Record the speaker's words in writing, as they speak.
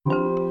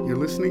You're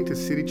listening to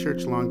City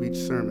Church Long Beach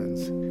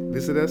Sermons.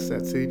 Visit us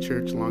at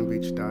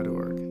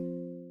citychurchlongbeach.org.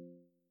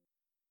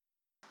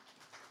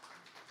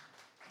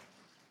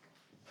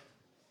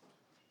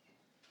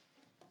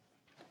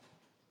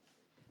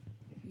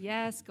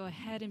 Yes, go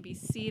ahead and be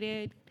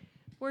seated.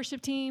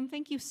 Worship team,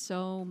 thank you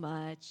so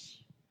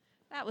much.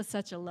 That was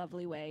such a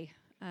lovely way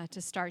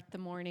to start the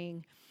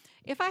morning.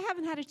 If I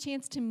haven't had a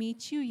chance to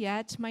meet you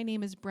yet, my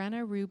name is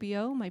Brenna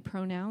Rubio. My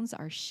pronouns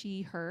are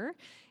she, her,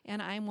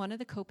 and I'm one of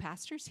the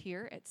co-pastors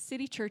here at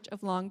City Church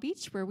of Long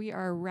Beach, where we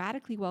are a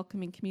radically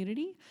welcoming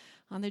community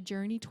on the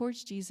journey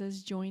towards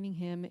Jesus, joining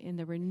him in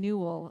the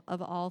renewal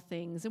of all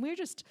things. And we're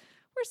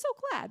so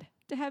glad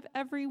to have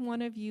every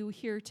one of you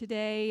here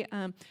today.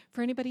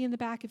 For anybody in the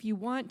back, if you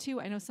want to,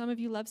 I know some of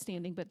you love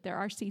standing, but there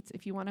are seats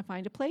if you want to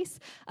find a place.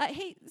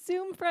 Hey,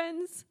 Zoom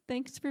friends,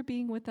 thanks for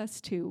being with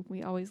us too.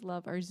 We always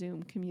love our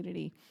Zoom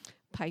community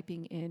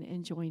piping in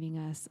and joining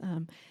us.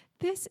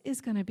 This is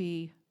going to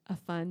be a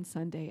fun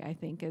Sunday, I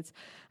think.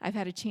 I've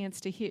had a chance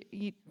to hear,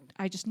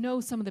 I just know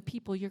some of the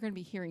people you're going to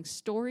be hearing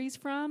stories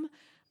from.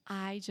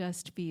 I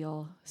just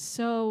feel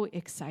so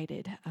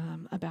excited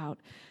about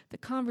the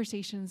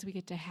conversations we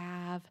get to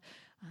have,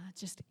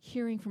 just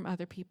hearing from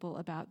other people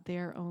about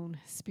their own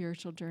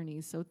spiritual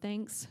journeys. So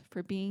thanks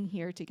for being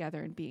here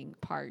together and being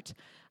part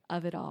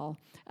of it all.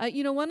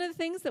 One of the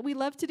things that we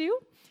love to do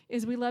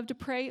is we love to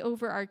pray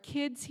over our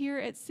kids here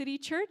at City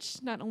Church,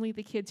 not only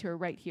the kids who are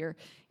right here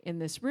in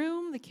this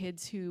room, the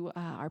kids who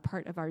are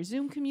part of our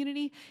Zoom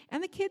community,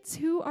 and the kids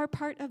who are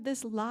part of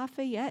this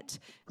Lafayette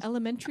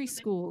Elementary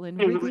School and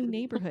Wrigley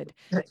Neighborhood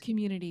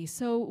community.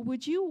 So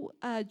would you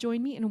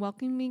join me in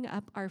welcoming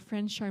up our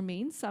friend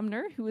Charmaine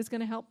Sumner, who is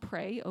going to help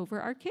pray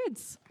over our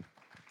kids.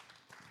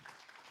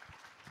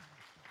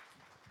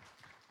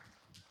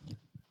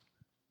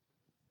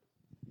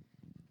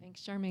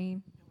 Thanks,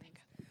 Charmaine.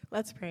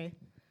 Let's pray.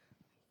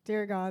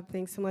 Dear God,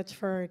 thanks so much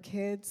for our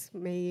kids.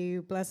 May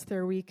you bless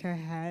their week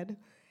ahead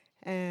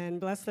and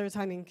bless their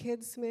time in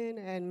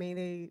Kidsman, and may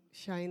they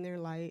shine their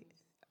light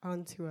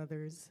onto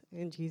others.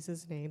 In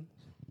Jesus' name.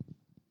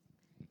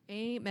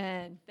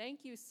 Amen.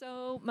 Thank you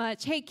so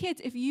much. Hey, kids,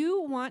 if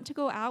you want to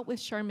go out with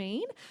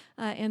Charmaine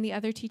and the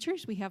other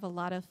teachers, we have a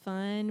lot of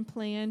fun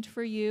planned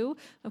for you.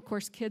 Of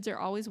course, kids are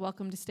always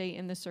welcome to stay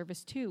in the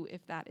service, too,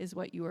 if that is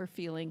what you are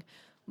feeling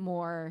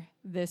more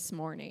this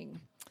morning.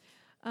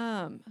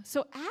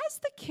 So as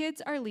the kids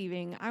are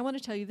leaving, I want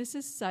to tell you this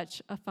is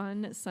such a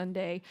fun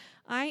Sunday.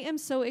 I am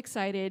so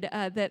excited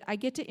that I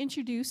get to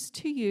introduce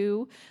to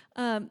you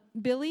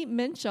Billy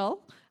Minchell.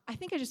 I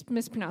think I just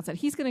mispronounced that.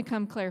 He's going to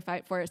come clarify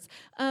it for us.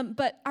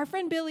 But our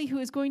friend Billy, who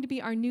is going to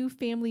be our new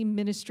Family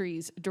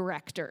Ministries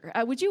Director.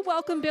 Would you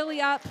welcome Billy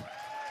up?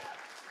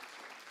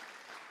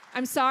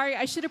 I'm sorry,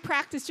 I should have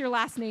practiced your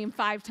last name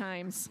 5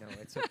 times. No,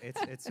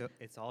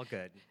 it's all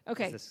good.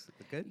 Okay. Is this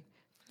good?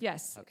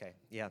 Yes. Okay.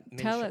 Yeah.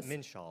 Tell us.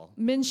 Minshall.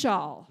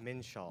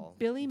 Minshall.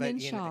 Billy but,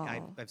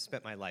 Minshall. I've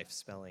spent my life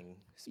spelling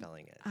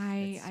it.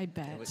 I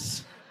bet.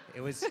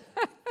 It was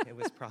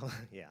probably,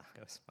 yeah.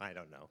 I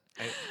don't know.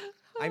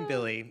 I'm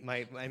Billy.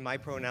 My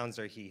pronouns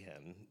are he,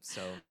 him.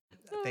 So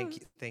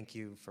thank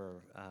you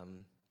for,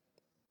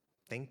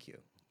 thank you.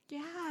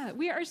 Yeah,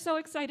 we are so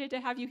excited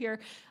to have you here.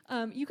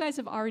 You guys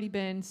have already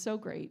been so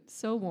great,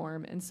 so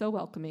warm, and so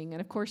welcoming. And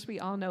of course, we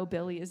all know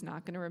Billy is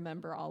not going to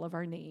remember all of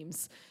our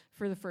names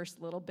for the first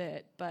little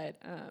bit. But,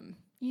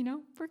 we're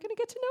going to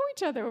get to know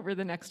each other over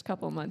the next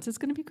couple of months. It's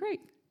going to be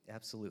great.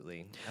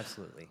 Absolutely.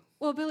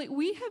 Well, Billy,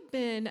 we have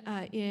been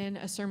in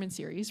a sermon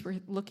series. We're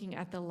looking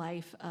at the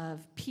life of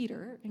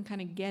Peter and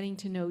kind of getting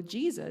to know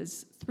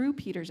Jesus through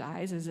Peter's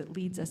eyes as it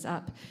leads us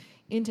up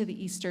into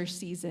the Easter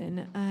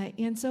season.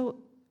 And so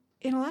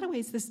in a lot of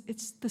ways,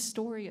 it's the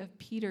story of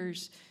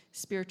Peter's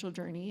spiritual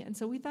journey. And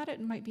so we thought it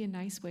might be a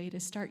nice way to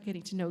start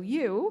getting to know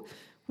you,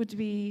 would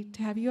be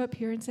to have you up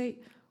here and say,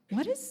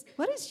 what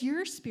has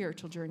your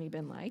spiritual journey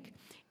been like?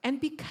 And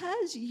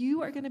because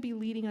you are going to be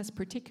leading us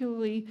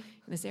particularly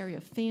in this area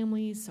of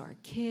families, so our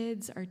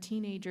kids, our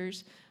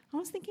teenagers, I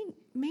was thinking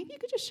maybe you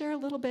could just share a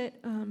little bit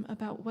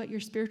about what your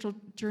spiritual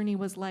journey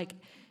was like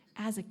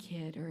as a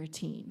kid or a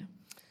teen,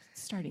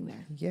 starting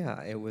there.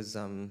 Yeah, it was...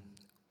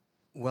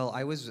 Well,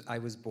 I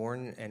was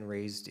born and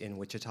raised in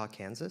Wichita,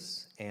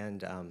 Kansas,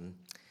 and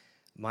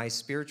my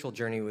spiritual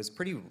journey was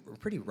pretty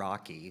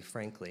rocky,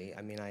 frankly.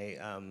 I mean,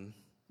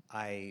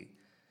 I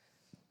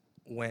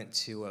went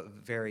to a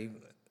very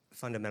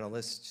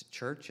fundamentalist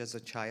church as a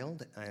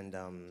child,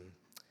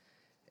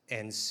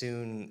 and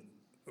soon,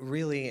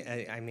 really,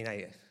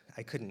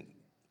 I couldn't.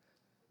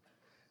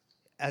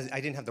 I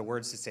didn't have the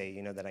words to say,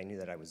 that I knew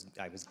that I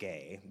was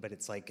gay, but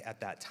it's like at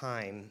that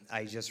time,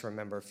 I just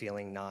remember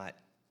feeling not.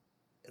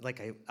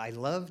 Like I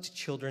loved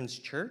children's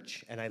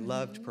church, and I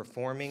loved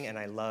performing, and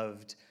I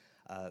loved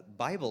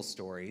Bible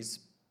stories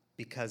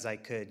because I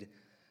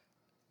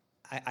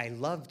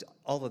loved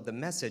all of the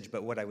message,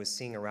 but what I was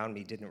seeing around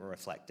me didn't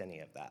reflect any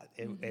of that.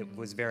 It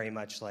was very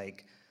much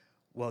like,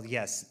 well,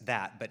 yes,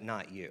 that, but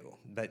not you.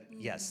 But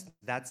yes,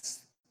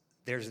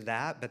 there's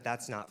that, but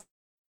that's not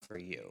for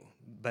you.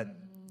 But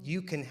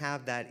you can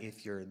have that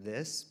if you're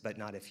this, but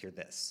not if you're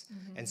this.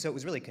 And so it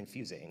was really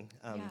confusing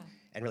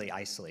and really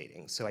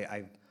isolating. So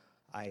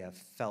I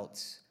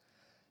felt,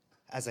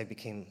 as I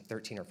became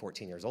 13 or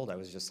 14 years old, I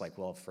was just like,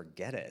 well,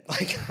 forget it.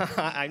 Like,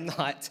 I'm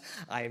not,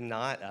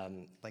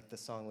 like the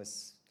song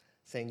was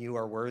saying, you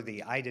are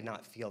worthy. I did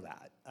not feel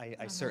that.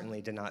 I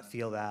certainly did not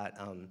feel that.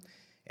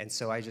 And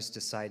so I just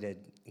decided,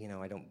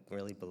 I don't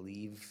really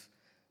believe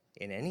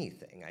in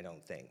anything, I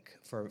don't think,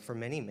 for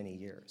many, many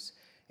years.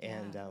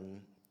 And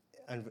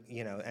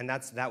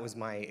that was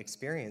my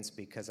experience,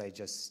 because I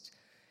just,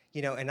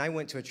 and I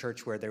went to a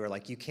church where they were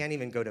like, you can't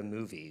even go to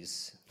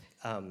movies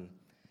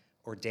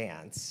or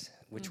dance,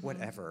 which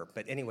whatever.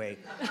 But anyway,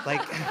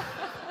 like,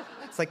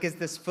 it's like, is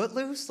this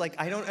Footloose? Like,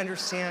 I don't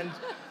understand.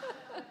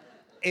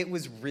 It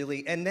was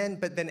really,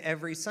 but then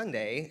every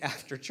Sunday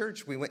after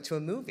church, we went to a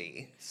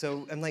movie.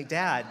 So I'm like,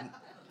 Dad,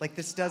 like,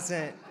 this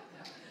doesn't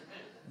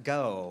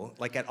go,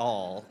 like, at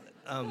all.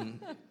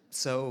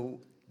 So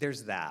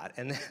there's that.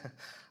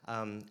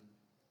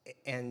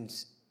 And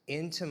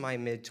into my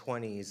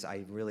mid-20s,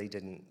 I really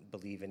didn't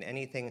believe in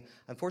anything.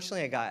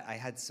 Unfortunately, I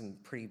had some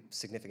pretty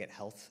significant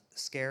health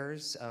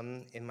scares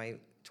in my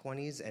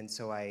 20s, and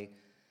so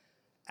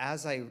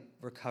as I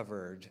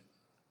recovered,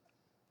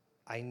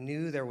 I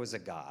knew there was a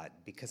God,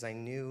 because I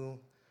knew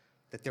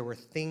that there were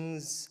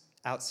things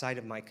outside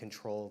of my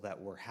control that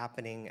were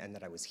happening and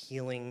that I was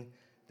healing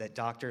that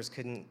doctors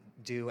couldn't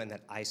do and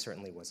that I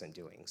certainly wasn't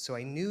doing. So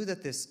I knew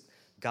that this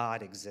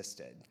God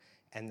existed,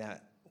 and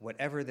that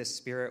whatever this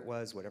spirit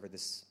was, whatever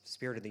this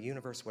spirit of the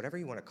universe, whatever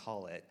you want to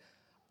call it,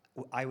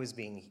 I was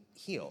being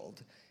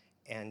healed.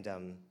 And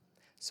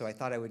so I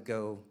thought I would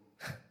go,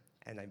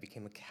 and I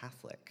became a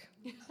Catholic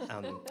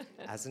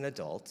as an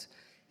adult.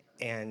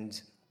 And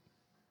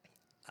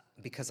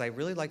because I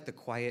really like the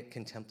quiet,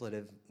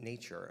 contemplative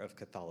nature of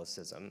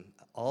Catholicism.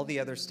 All the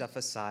other stuff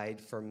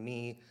aside, for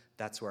me,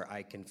 that's where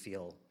I can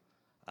feel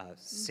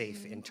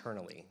safe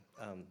internally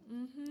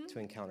to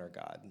encounter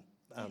God.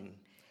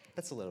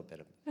 That's a little bit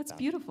of That's that.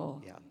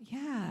 beautiful. Yeah.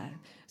 Yeah.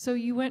 So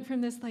you went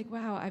from this, like,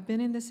 wow, I've been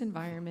in this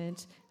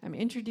environment, I'm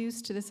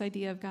introduced to this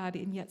idea of God,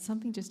 and yet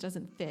something just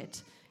doesn't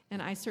fit.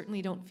 And I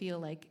certainly don't feel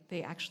like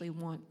they actually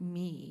want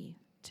me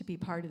to be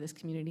part of this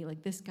community.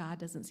 Like, this God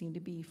doesn't seem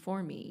to be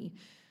for me.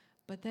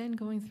 But then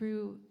going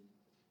through,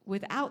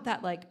 without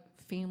that, like,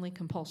 family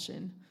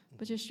compulsion,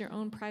 but just your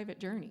own private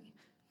journey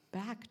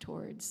back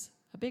towards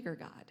a bigger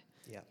God.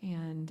 Yeah.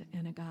 And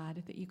a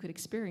God that you could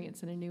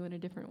experience in a new and a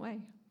different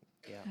way.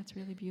 Yeah. That's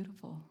really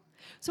beautiful.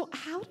 So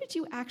how did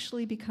you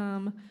actually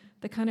become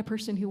the kind of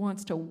person who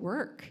wants to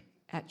work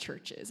at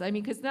churches? I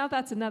mean, because now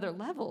that's another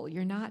level.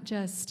 You're not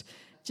just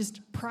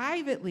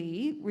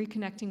privately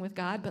reconnecting with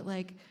God, but,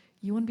 like,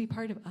 you want to be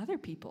part of other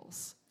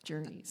people's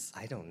journeys.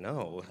 I don't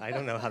know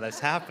how that's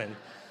happened.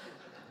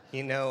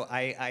 I'm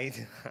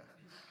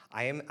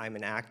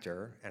an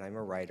actor and I'm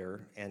a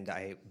writer, and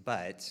I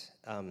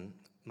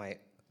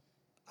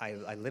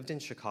lived in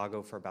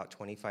Chicago for about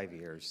 25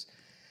 years,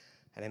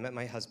 and I met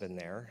my husband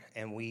there,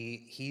 and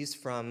he's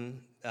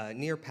from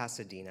near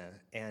Pasadena,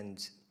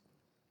 and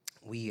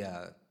we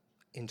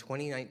in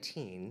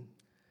 2019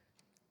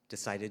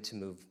 decided to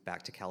move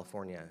back to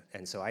California,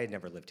 and so I had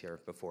never lived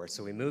here before,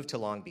 so we moved to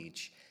Long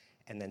Beach,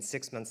 and then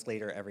 6 months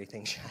later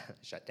everything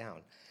shut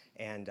down,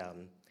 and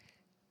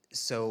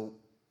so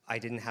I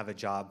didn't have a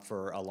job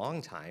for a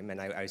long time,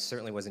 and I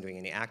certainly wasn't doing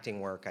any acting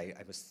work. I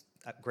was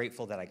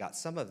grateful that I got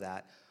some of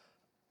that,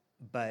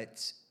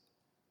 but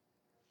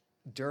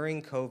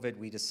during COVID,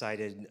 we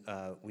decided,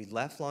 we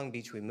left Long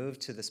Beach, we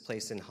moved to this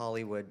place in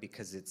Hollywood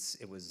because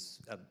it was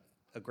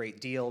a great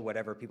deal,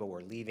 whatever, people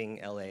were leaving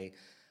LA.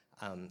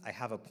 I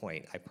have a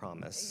point, I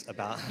promise,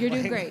 about... You're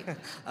doing great.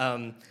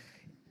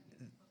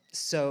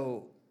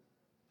 So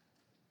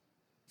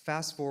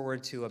fast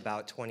forward to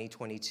about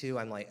 2022,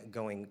 I'm like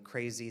going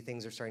crazy,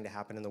 things are starting to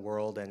happen in the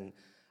world, and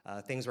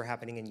things were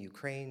happening in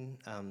Ukraine.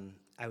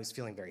 I was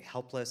feeling very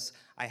helpless.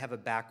 I have a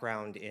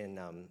background in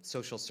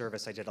social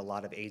service. I did a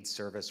lot of AIDS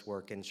service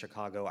work in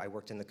Chicago. I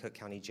worked in the Cook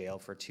County Jail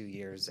for 2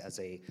 years as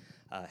a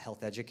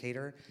health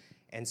educator.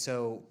 And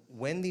so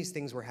when these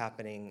things were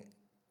happening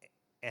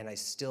and I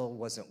still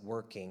wasn't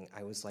working,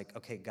 I was like,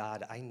 okay,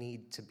 God, I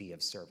need to be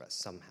of service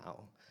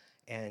somehow.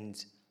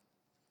 And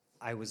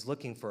I was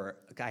looking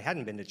I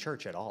hadn't been to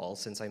church at all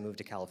since I moved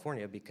to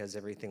California because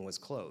everything was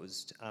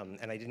closed,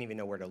 and I didn't even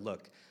know where to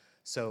look.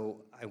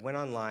 So I went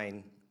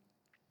online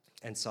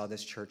and saw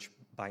this church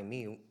by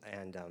me,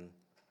 and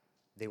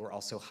they were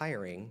also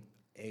hiring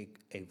a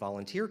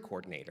volunteer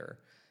coordinator.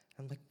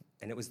 I'm like,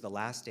 and it was the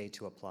last day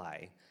to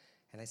apply.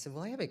 And I said,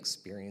 well, I have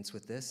experience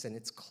with this, and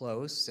it's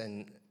close,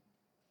 and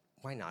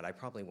why not? I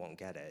probably won't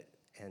get it.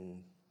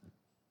 And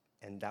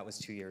that was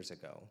 2 years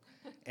ago.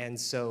 And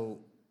so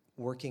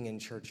working in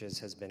churches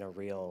has been a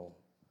real,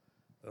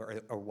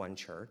 or one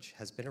church,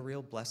 has been a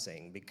real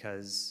blessing,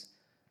 because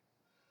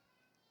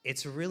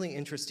it's really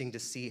interesting to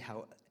see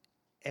how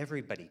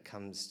everybody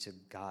comes to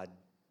God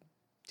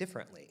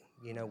differently.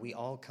 You know, we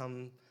all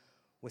come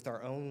with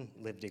our own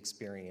lived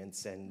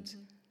experience, and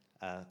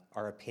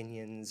our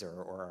opinions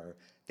or our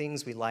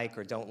things we like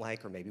or don't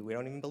like, or maybe we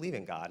don't even believe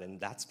in God, and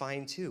that's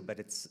fine too. But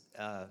it's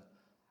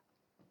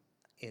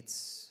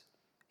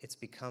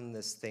become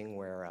this thing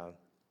where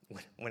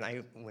when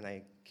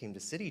I came to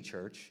City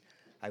Church,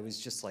 I was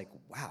just like,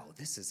 wow,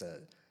 this is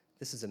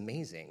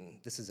amazing.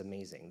 This is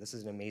amazing. This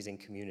is an amazing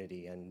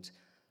community, and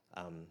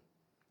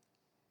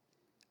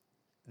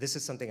this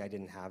is something I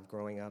didn't have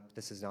growing up.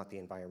 This is not the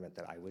environment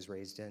that I was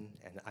raised in,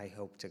 and I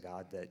hope to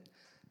God that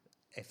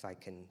if I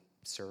can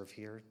serve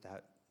here,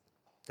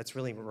 that's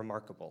really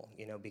remarkable,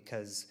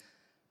 because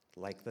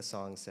like the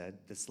song said,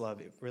 this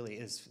love,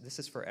 this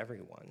is for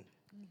everyone.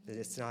 Mm-hmm.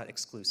 It's not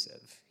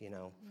exclusive,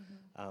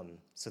 Mm-hmm.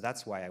 So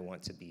that's why I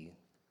want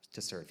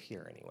to serve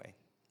here anyway.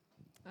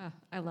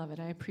 I love it.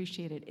 I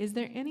appreciate it. Is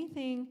there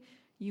anything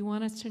you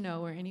want us to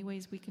know, or any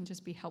ways we can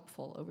just be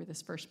helpful over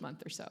this first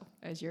month or so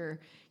as you're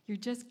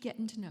just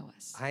getting to know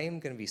us? I am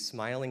going to be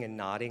smiling and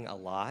nodding a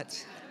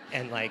lot,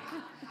 and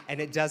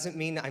it doesn't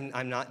mean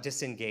I'm not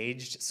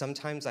disengaged.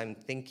 Sometimes I'm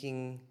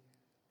thinking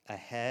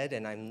ahead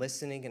and I'm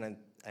listening and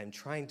I'm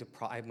trying to.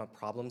 I'm a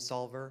problem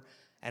solver,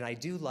 and I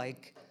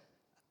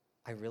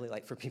really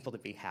like for people to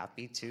be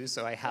happy too.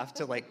 So I have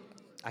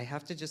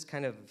to just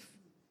kind of.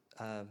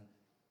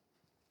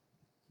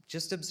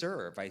 Just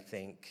observe, I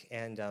think,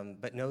 and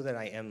but know that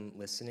I am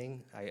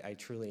listening. I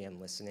truly am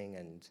listening,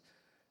 and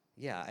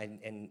yeah,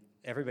 and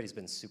everybody's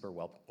been super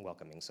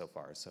welcoming so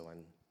far. So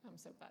I'm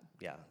so glad.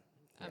 Yeah.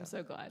 I'm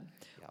so glad.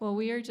 Yeah. Well,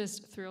 we are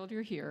just thrilled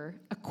you're here.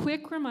 A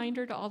quick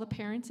reminder to all the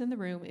parents in the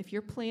room: if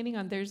you're planning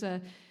on, there's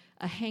a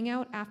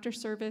hangout after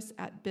service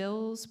at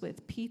Bill's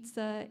with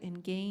pizza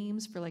and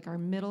games for our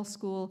middle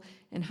school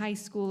and high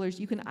schoolers.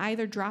 You can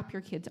either drop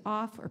your kids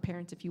off, or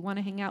parents if you want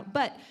to hang out,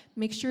 but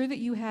make sure that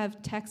you have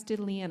texted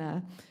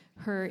Leanna.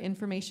 Her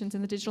information's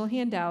in the digital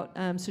handout,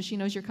 so she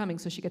knows you're coming,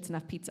 so she gets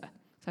enough pizza.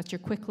 So that's your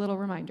quick little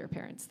reminder,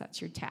 parents. That's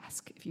your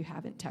task if you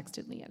haven't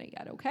texted Leanna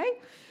yet, okay?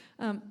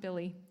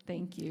 Billy,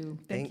 thank you.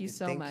 Thank you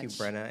so much. Thank you,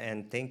 Brenna,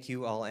 and thank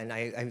you all. And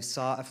I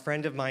saw a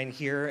friend of mine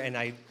here, and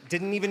I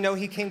didn't even know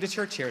he came to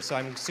church here, so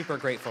I'm super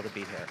grateful to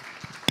be here.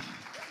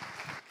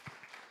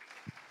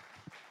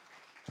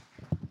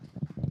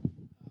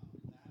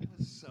 That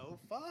was so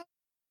fun.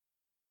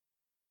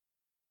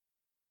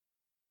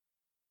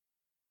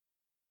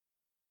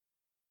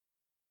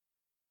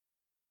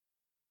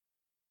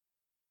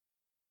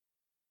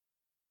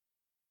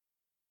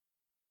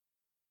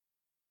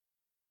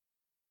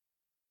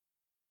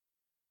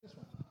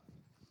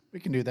 We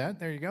can do that.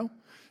 There you go.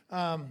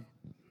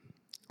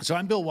 So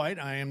I'm Bill White.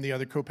 I am the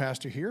other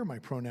co-pastor here. My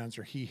pronouns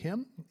are he,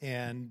 him.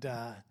 And,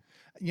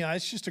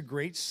 it's just a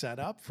great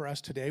setup for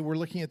us today. We're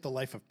looking at the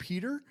life of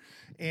Peter.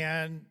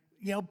 And,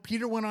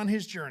 Peter went on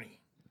his journey.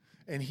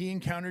 And he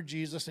encountered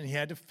Jesus, and he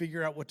had to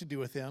figure out what to do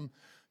with him,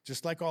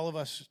 just like all of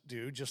us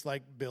do, just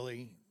like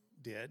Billy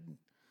did.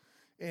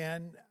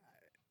 And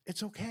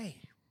it's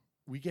okay.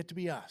 We get to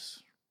be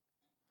us.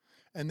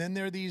 And then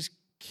there are these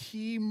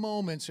key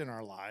moments in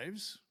our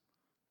lives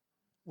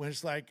when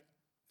it's like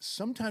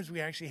sometimes we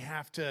actually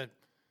have to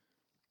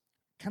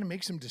kind of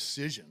make some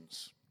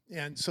decisions.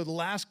 And so the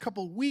last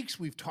couple of weeks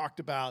we've talked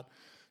about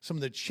some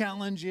of the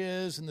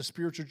challenges in the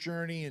spiritual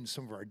journey and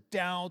some of our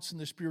doubts in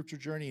the spiritual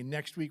journey. And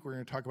next week we're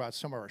going to talk about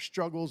some of our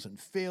struggles and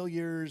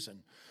failures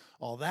and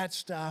all that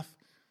stuff.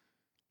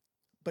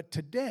 But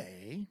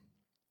today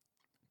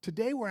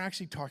we're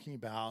actually talking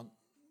about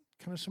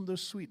kind of some of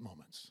those sweet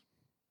moments.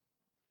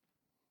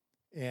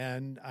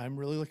 And I'm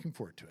really looking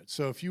forward to it.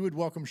 So if you would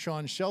welcome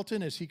Sean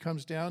Shelton as he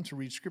comes down to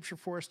read scripture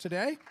for us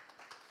today.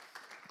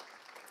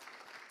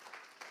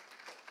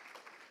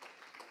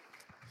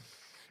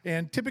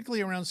 And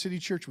typically around City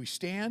Church, we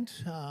stand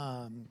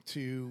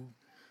to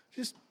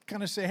just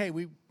kind of say, hey,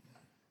 we're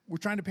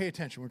trying to pay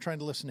attention. We're trying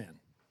to listen in.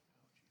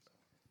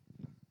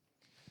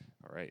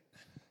 All right.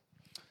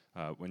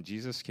 When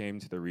Jesus came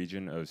to the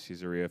region of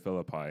Caesarea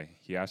Philippi,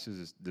 he asked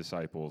his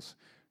disciples,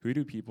 "Who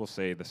do people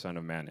say the Son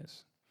of Man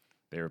is?"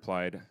 They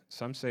replied,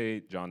 "Some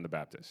say John the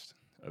Baptist,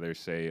 others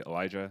say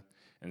Elijah,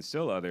 and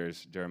still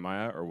others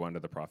Jeremiah or one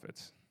of the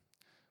prophets.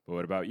 But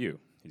what about you?"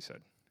 he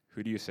said.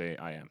 "Who do you say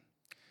I am?"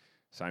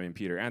 Simon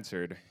Peter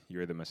answered,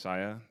 "You are the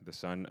Messiah, the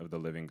Son of the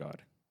living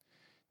God."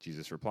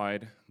 Jesus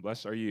replied,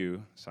 "Blessed are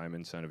you,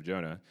 Simon, son of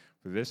Jonah,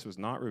 for this was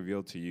not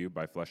revealed to you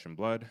by flesh and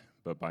blood,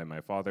 but by my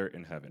Father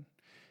in heaven.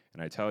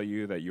 And I tell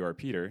you that you are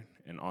Peter,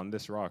 and on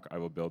this rock I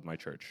will build my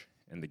church,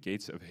 and the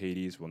gates of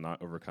Hades will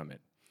not overcome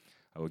it.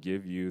 I will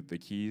give you the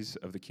keys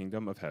of the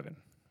kingdom of heaven.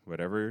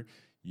 Whatever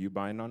you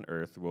bind on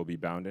earth will be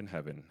bound in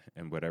heaven,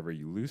 and whatever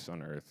you loose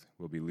on earth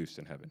will be loosed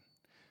in heaven."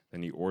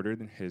 Then he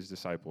ordered his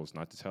disciples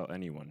not to tell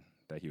anyone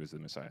that he was the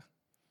Messiah.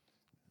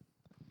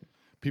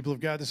 People of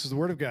God, this is the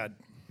word of God.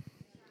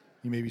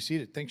 You may be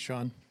seated. Thanks,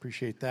 Sean.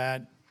 Appreciate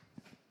that.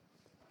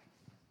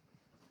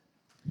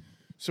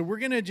 So we're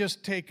going to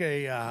just take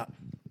a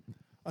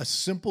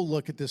simple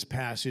look at this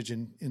passage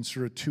in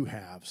sort of two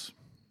halves.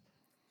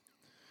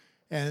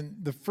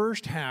 And the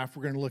first half,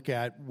 we're going to look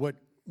at what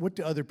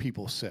do other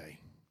people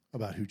say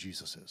about who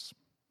Jesus is?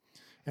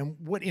 And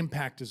what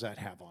impact does that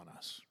have on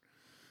us?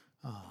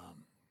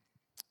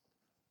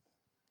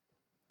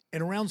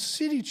 And around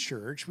City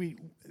Church,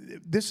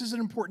 this is an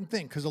important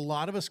thing because a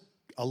lot of us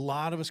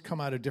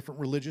come out of different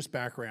religious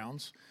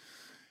backgrounds,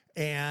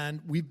 and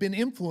we've been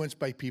influenced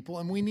by people,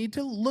 and we need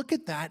to look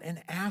at that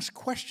and ask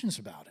questions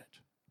about it,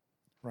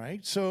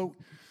 right? So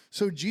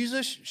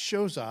Jesus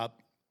shows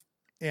up,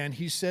 and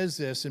he says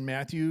this in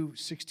Matthew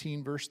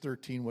 16, verse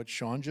 13, what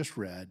Sean just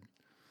read.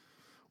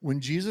 When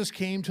Jesus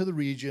came to the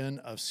region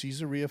of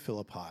Caesarea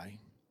Philippi,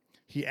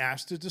 he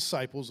asked his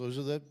disciples, those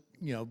are the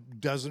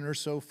dozen or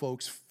so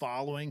folks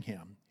following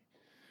him.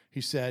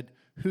 He said,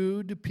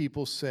 "Who do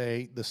people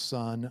say the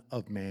Son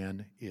of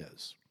Man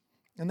is?"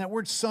 And that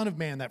word Son of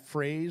Man, that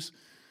phrase,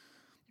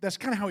 that's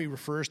kind of how he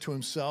refers to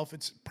himself.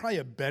 It's probably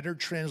a better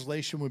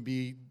translation would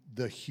be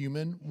the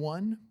human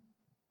one.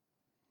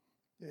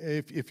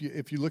 If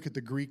you look at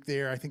the Greek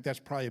there, I think that's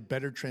probably a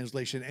better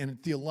translation.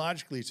 And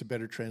theologically, it's a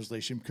better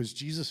translation because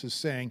Jesus is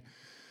saying,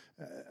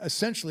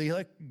 essentially,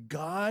 like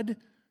God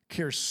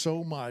cares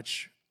so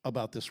much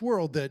about this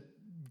world that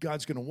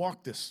God's going to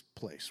walk this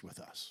place with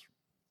us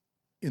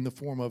in the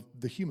form of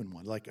the human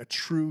one, like a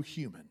true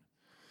human.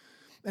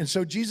 And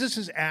so Jesus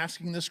is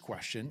asking this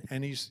question,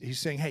 and he's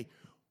saying, hey,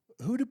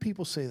 who do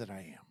people say that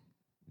I am?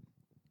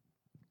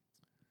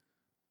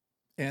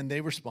 And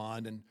they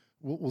respond, and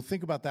we'll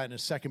think about that in a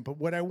second. But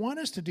what I want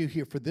us to do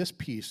here for this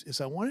piece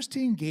is I want us to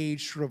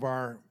engage sort of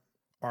our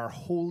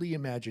holy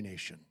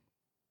imagination.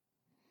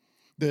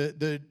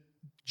 The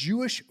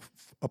Jewish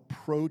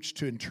approach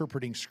to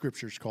interpreting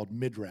scripture is called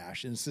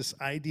midrash, and it's this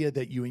idea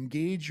that you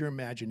engage your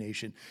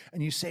imagination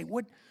and you say,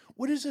 what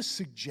is this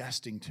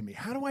suggesting to me?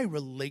 How do I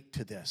relate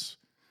to this?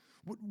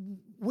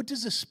 What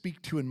does this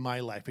speak to in my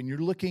life? And you're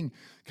looking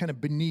kind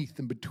of beneath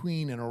and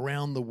between and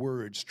around the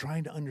words,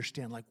 trying to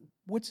understand, like,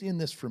 what's in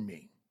this for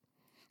me?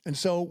 And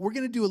so we're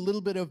going to do a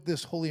little bit of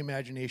this holy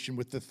imagination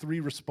with the three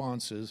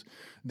responses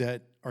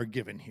that are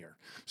given here.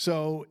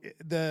 So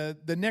the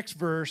next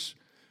verse,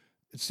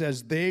 it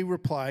says, they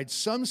replied,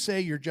 some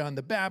say you're John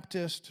the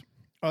Baptist,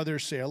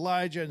 others say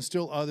Elijah, and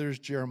still others,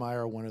 Jeremiah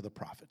or one of the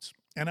prophets.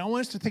 And I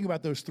want us to think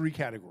about those three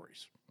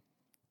categories,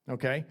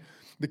 okay?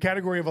 The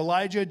category of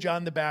Elijah,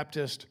 John the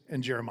Baptist,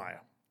 and Jeremiah.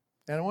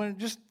 And I want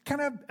to just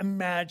kind of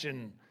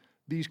imagine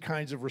these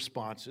kinds of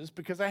responses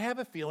because I have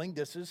a feeling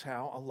this is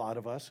how a lot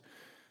of us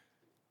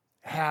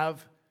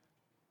have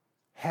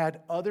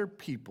had other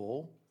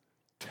people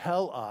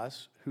tell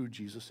us who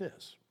Jesus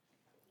is.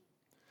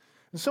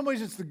 In some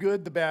ways, it's the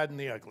good, the bad, and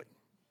the ugly.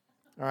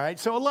 All right?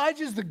 So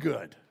Elijah's the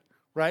good,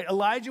 right?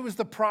 Elijah was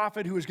the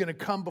prophet who was going to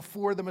come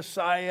before the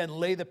Messiah and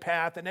lay the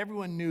path, and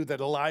everyone knew that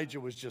Elijah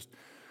was just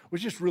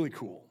really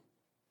cool.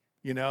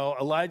 You know,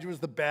 Elijah was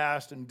the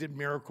best and did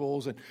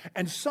miracles.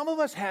 And some of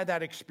us had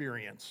that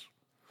experience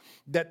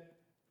that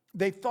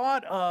they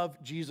thought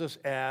of Jesus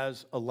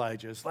as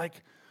Elijah. It's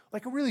like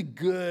a really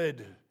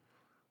good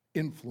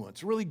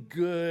influence, really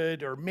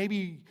good, or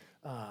maybe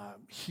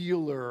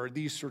healer, or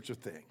these sorts of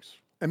things.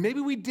 And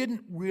maybe we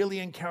didn't really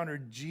encounter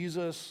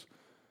Jesus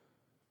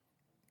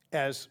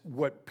as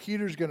what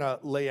Peter's going to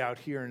lay out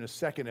here in a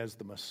second as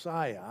the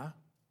Messiah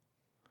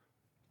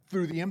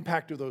through the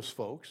impact of those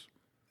folks.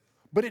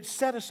 But it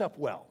set us up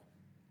well.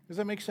 Does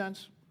that make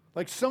sense?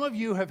 Like some of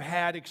you have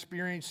had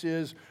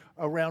experiences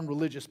around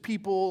religious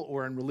people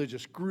or in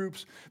religious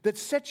groups that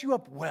set you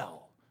up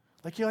well.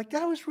 Like you're like,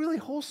 that was really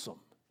wholesome.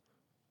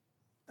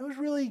 That was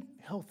really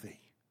healthy.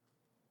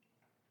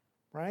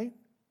 Right?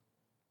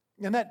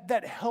 And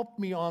that helped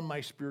me on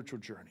my spiritual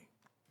journey.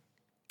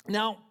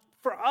 Now,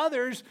 for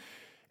others,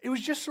 it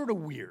was just sort of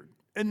weird.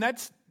 And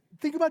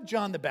think about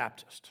John the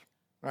Baptist.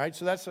 All right,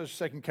 so that's the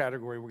second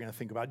category we're going to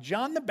think about.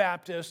 John the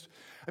Baptist,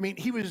 I mean,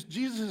 he was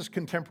Jesus'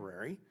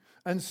 contemporary.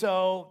 And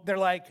so they're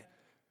like,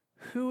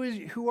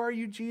 who are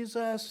you,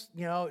 Jesus?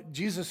 You know,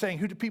 Jesus saying,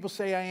 who do people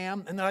say I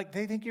am? And they're like,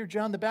 they think you're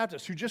John the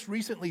Baptist, who just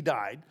recently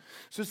died.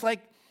 So it's like,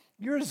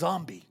 you're a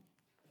zombie.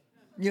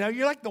 You know,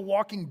 you're like the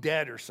Walking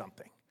Dead or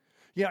something.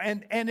 You know,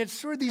 and it's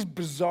sort of these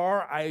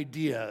bizarre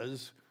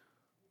ideas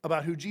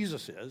about who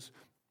Jesus is.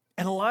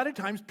 And a lot of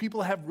times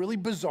people have really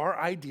bizarre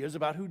ideas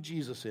about who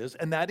Jesus is,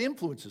 and that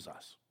influences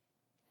us.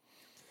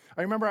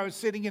 I remember I was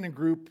sitting in a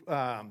group,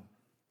 and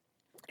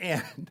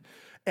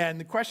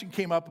the question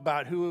came up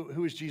about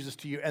who is Jesus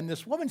to you? And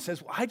this woman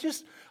says, well,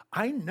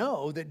 I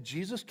know that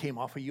Jesus came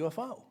off a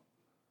UFO.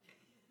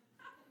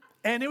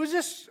 And it was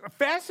just a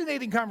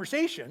fascinating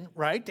conversation,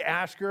 right? To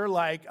ask her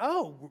like,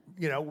 oh,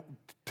 you know,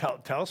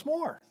 tell us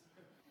more.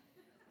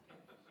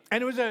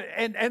 And it was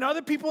and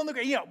other people in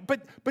the, you know,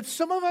 but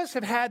some of us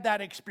have had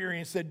that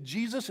experience that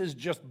Jesus is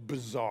just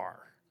bizarre.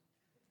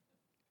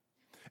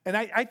 And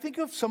I think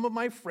of some of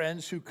my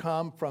friends who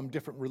come from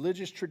different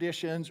religious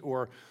traditions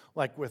or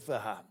like with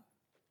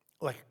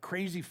like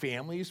crazy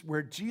families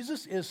where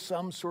Jesus is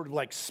some sort of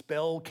like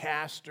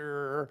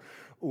spellcaster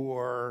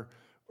or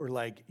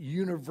like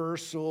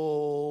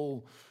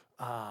universal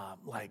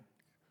like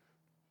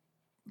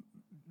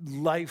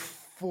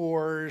life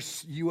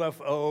force,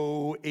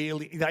 UFO,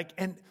 alien, like,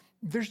 and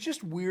there's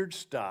just weird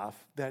stuff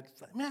that,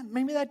 man,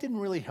 maybe that didn't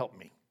really help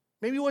me.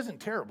 Maybe it wasn't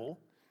terrible,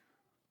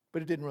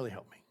 but it didn't really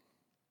help me.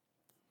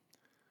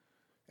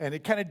 And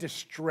it kind of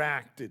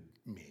distracted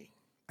me.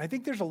 I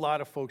think there's a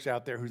lot of folks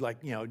out there who like,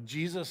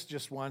 Jesus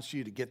just wants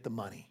you to get the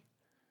money.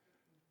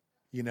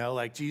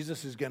 Like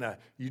Jesus is going to,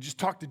 you just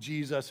talk to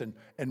Jesus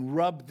and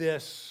rub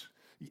this.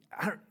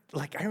 I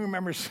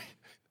remember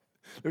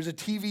there's a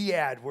TV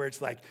ad where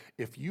it's like,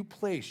 if you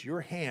place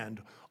your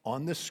hand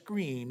on the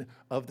screen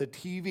of the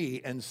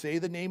TV and say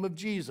the name of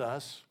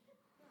Jesus,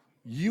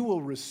 you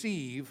will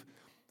receive.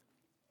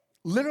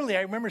 Literally,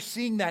 I remember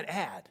seeing that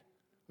ad.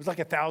 It was like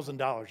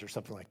 $1,000 or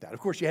something like that. Of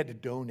course, you had to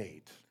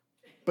donate,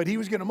 but he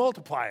was going to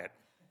multiply it.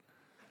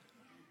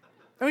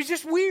 It was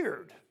just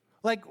weird.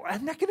 Like,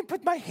 I'm not going to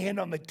put my hand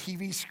on the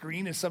TV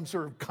screen as some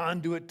sort of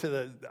conduit to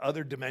the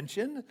other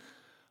dimension.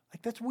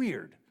 Like, that's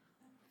weird.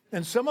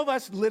 And some of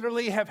us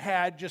literally have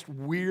had just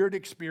weird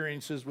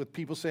experiences with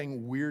people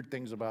saying weird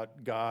things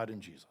about God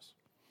and Jesus.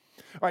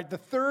 All right, the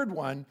third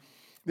one,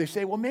 they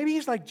say, well, maybe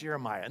he's like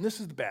Jeremiah. And this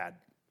is the bad.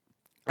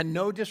 And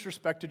no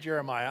disrespect to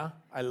Jeremiah.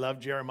 I love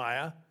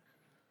Jeremiah.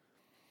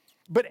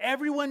 But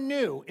everyone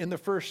knew in the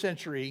first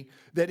century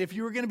that if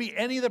you were going to be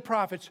any of the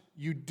prophets,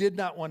 you did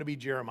not want to be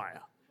Jeremiah.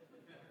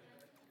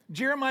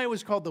 Jeremiah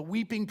was called the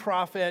weeping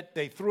prophet.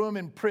 They threw him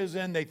in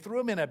prison. They threw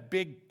him in a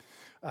big,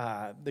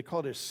 they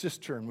called it a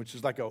cistern, which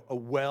is like a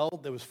well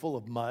that was full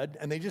of mud.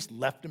 And they just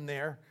left him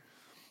there.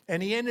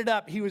 And he ended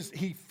up,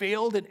 he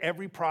failed in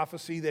every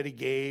prophecy that he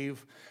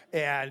gave.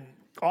 And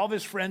all of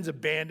his friends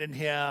abandoned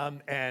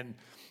him. And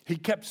he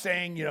kept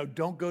saying,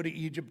 don't go to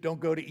Egypt, don't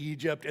go to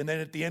Egypt. And then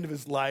at the end of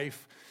his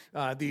life,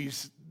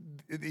 these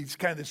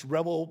kind of this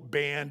rebel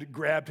band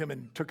grabbed him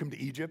and took him to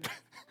Egypt.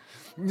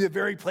 The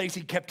very place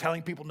he kept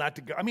telling people not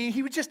to go. I mean,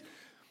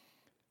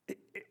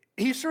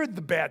 he's sort of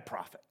the bad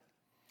prophet.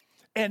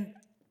 And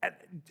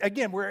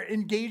again, we're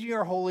engaging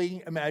our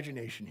holy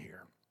imagination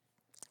here.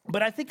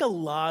 But I think a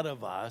lot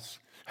of us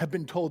have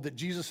been told that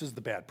Jesus is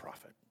the bad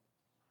prophet.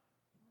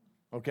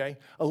 Okay?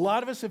 A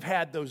lot of us have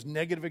had those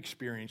negative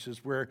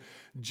experiences where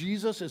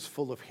Jesus is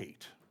full of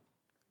hate.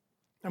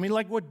 I mean,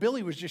 like what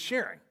Billy was just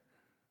sharing.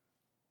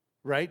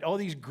 Right? All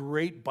these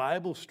great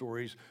Bible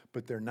stories,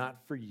 but they're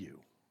not for you.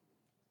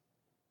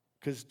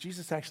 Because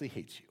Jesus actually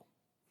hates you.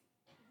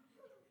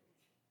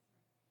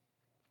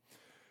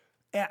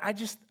 And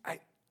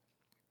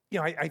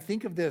I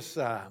think of this,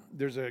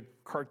 there's a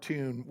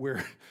cartoon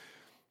where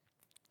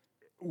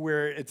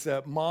it's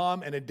a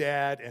mom and a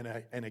dad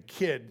and a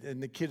kid,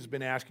 and the kid's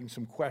been asking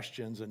some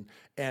questions,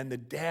 and the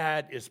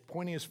dad is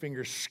pointing his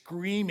finger,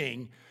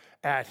 screaming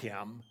at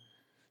him,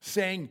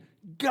 saying,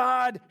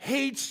 God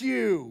hates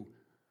you.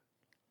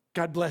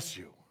 God bless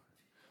you.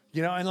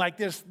 And like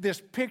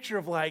this picture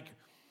of like,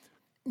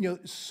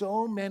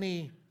 so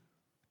many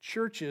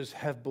churches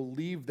have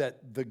believed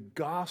that the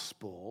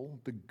gospel,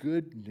 the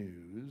good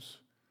news,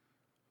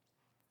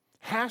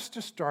 has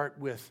to start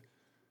with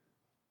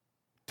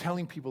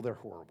telling people they're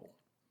horrible,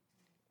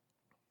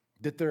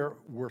 that they're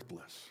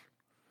worthless,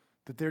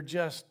 that they're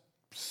just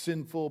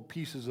sinful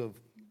pieces of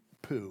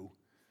poo,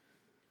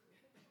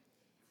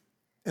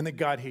 and that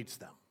God hates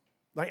them.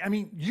 Like, I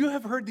mean, you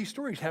have heard these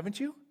stories, haven't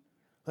you?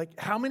 Like,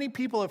 how many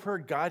people have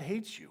heard God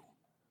hates you?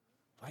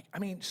 Like, I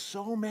mean,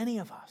 so many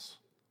of us.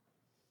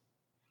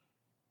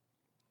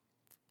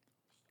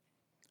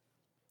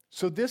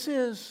 So this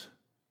is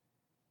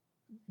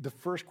the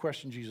first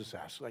question Jesus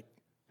asks. Like,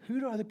 who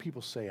do other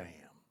people say I am?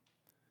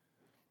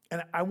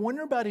 And I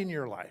wonder about in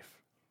your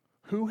life,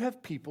 who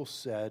have people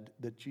said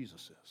that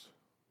Jesus is?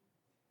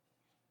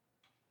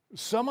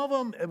 Some of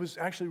them, it was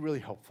actually really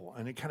helpful,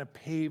 and it kind of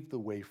paved the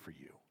way for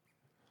you.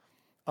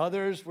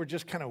 Others were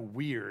just kind of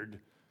weird,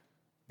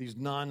 these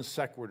non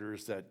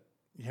sequiturs that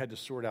you had to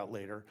sort out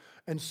later.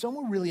 And some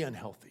were really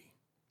unhealthy,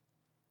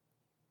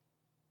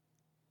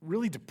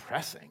 really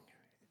depressing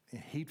and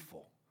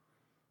hateful.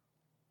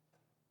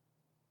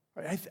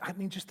 I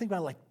mean, just think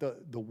about like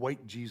the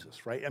white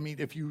Jesus, right? I mean,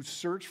 if you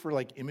search for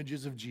like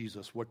images of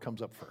Jesus, what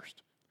comes up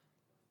first?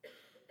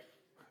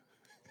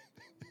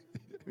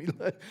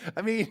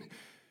 I mean,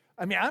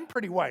 I'm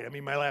pretty white. I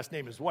mean, my last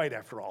name is White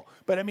after all.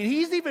 But I mean,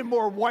 he's even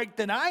more white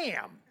than I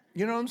am.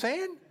 You know what I'm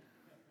saying?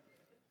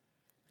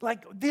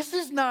 Like, this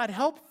is not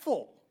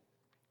helpful.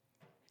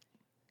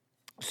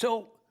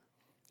 So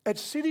at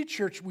City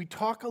Church, we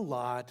talk a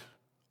lot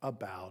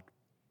about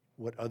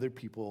what other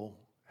people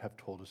have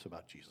told us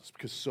about Jesus,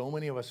 because so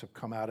many of us have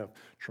come out of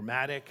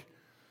traumatic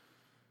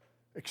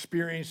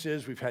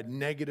experiences. We've had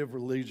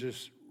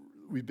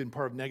we've been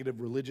part of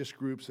negative religious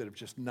groups that have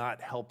just not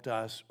helped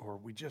us, or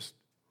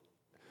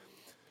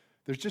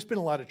there's just been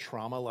a lot of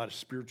trauma, a lot of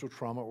spiritual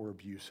trauma or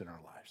abuse in our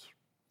lives.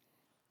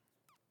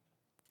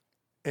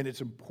 And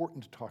it's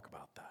important to talk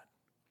about that.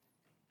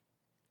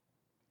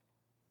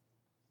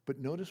 But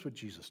notice what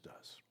Jesus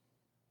does.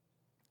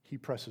 He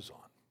presses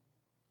on.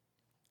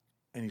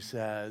 And he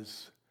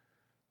says,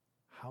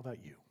 how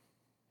about you?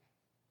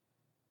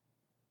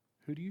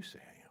 Who do you say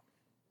I am?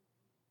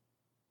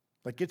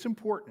 Like, it's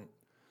important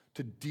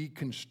to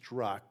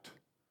deconstruct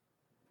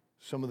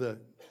some of the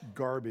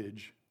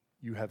garbage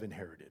you have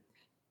inherited.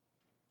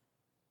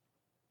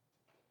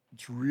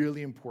 It's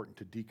really important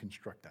to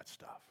deconstruct that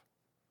stuff.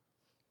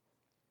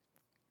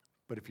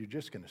 But if you're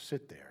just going to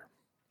sit there,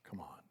 come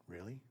on,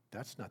 Really?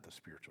 That's not the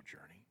spiritual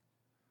journey.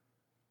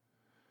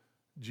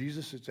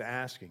 Jesus is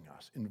asking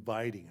us,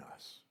 inviting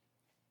us.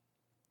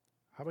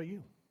 How about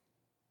you?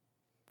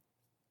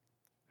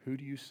 Who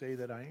do you say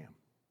that I am?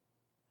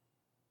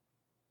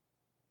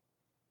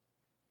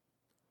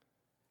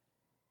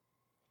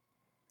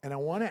 And I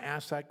want to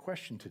ask that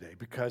question today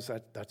because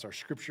that's our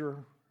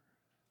scripture.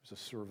 It's a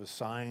sort of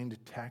assigned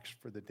text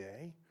for the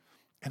day.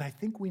 And I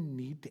think we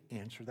need to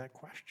answer that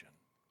question.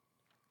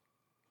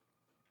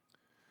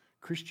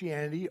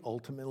 Christianity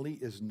ultimately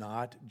is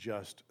not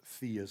just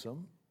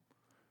theism,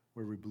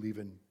 where we believe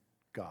in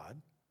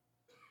God.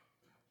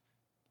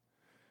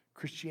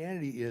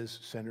 Christianity is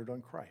centered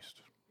on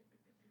Christ.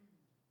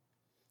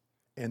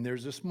 And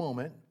there's this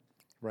moment,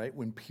 right,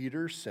 when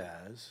Peter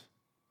says,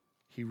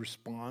 he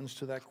responds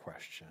to that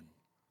question.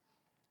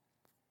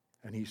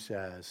 And he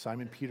says,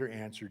 Simon Peter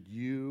answered,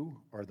 "You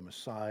are the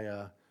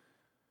Messiah,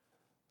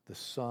 the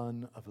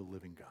Son of the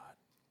living God,"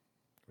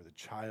 or the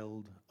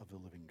child of the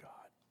living God.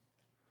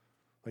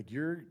 Like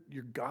you're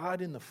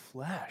God in the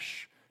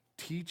flesh,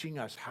 teaching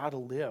us how to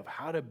live,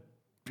 how to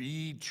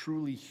be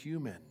truly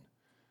human.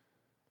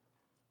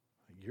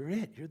 You're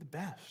it. You're the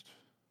best.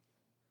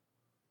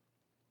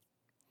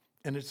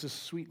 And it's this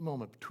sweet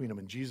moment between them.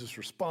 And Jesus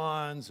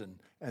responds, and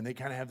they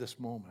kind of have this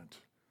moment.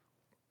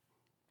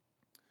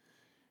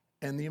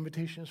 And the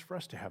invitation is for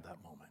us to have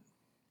that moment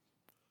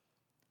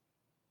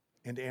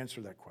and to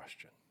answer that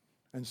question.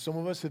 And some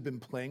of us have been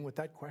playing with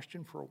that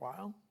question for a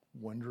while,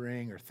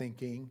 wondering or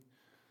thinking.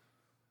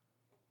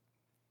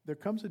 There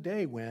comes a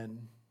day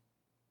when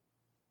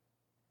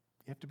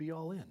you have to be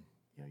all in.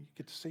 You know, you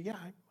get to say, yeah,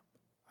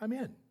 I'm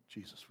in,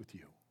 Jesus, with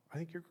you. I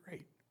think you're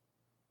great.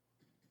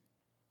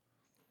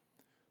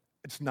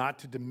 It's not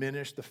to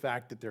diminish the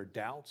fact that there are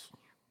doubts,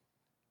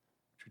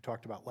 which we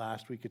talked about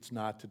last week. It's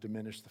not to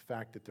diminish the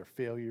fact that there are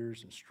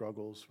failures and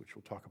struggles, which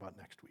we'll talk about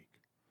next week.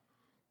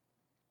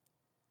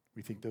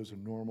 We think those are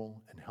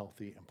normal and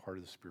healthy and part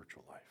of the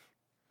spiritual life.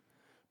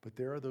 But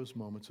there are those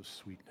moments of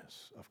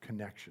sweetness, of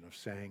connection, of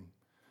saying,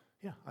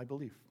 yeah, I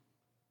believe.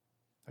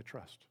 I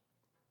trust.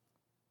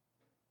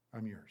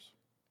 I'm yours.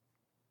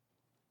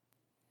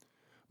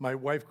 My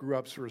wife grew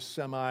up sort of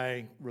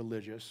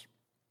semi-religious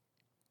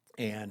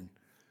and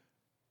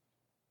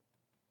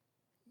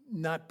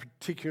not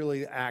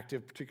particularly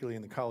active, particularly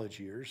in the college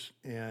years.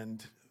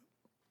 And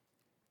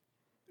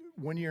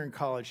one year in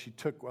college, she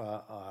took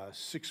a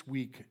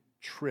 6-week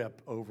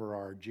trip over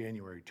our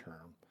January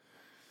term.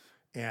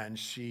 And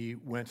she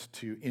went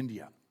to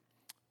India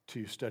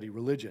to study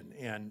religion.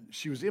 And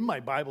she was in my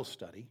Bible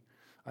study.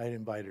 I had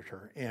invited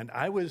her. And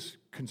I was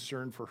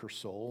concerned for her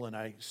soul, and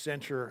I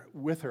sent her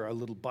with her a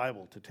little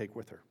Bible to take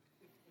with her.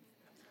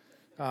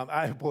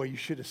 Boy, you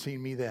should have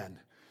seen me then.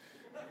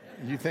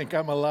 You think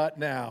I'm a lot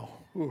now.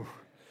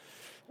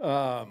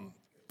 But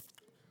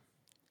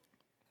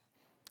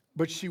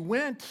she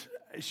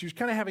was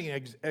kind of having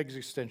an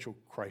existential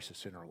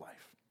crisis in her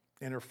life.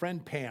 And her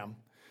friend Pam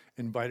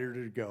invited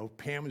her to go.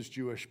 Pam is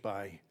Jewish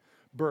by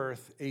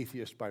birth,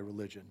 atheist by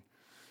religion.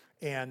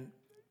 And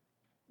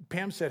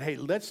Pam said, hey,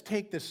 let's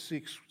take this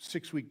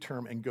six-week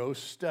term and go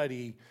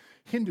study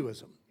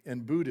Hinduism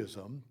and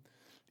Buddhism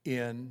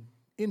in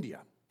India.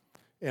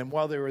 And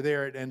while they were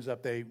there, it ends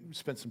up they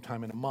spent some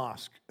time in a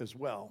mosque as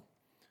well.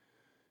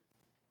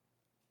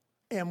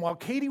 And while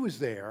Katie was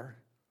there,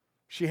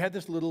 she had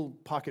this little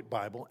pocket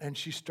Bible, and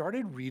she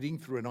started reading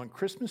through it on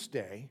Christmas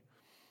Day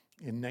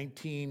in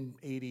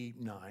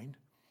 1989.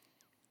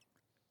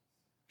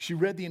 She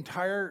read the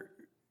entire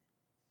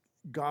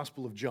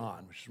Gospel of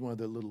John, which is one of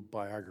the little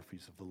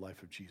biographies of the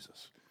life of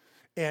Jesus.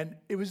 And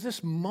it was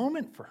this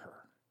moment for her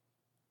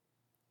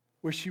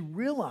where she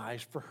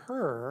realized for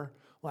her,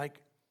 like,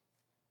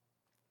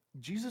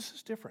 Jesus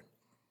is different.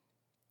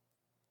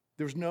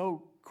 There's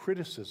no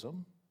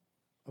criticism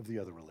of the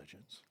other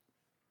religions,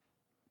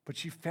 but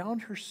she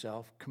found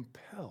herself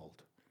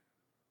compelled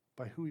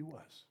by who he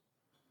was.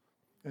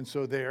 And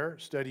so there,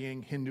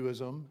 studying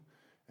Hinduism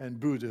and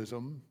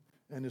Buddhism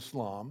and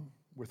Islam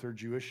with her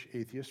Jewish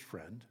atheist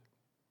friend,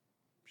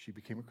 she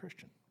became a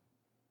Christian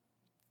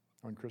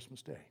on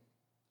Christmas Day.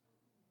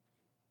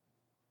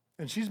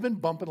 And she's been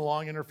bumping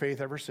along in her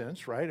faith ever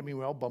since, right? I mean,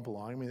 we all bump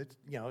along. I mean, it's,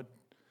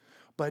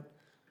 but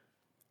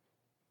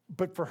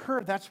for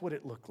her, that's what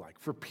it looked like.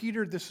 For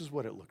Peter, this is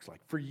what it looks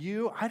like. For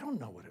you, I don't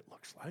know what it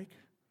looks like.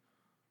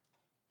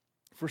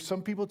 For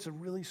some people, it's a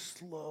really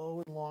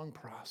slow and long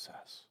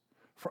process.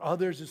 For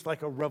others, it's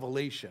like a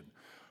revelation.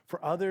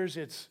 For others,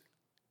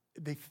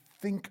 they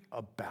think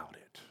about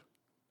it.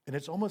 And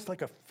it's almost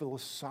like a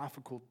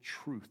philosophical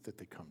truth that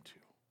they come to.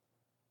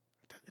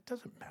 It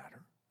doesn't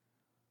matter.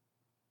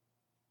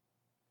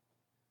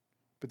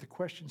 But the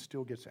question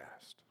still gets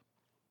asked.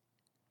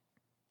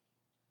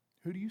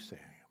 Who do you say I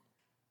am?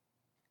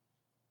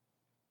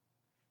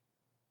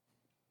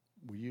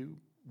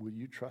 Will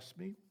you trust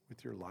me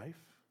with your life?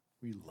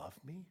 Will you love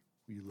me?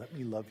 Will you let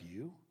me love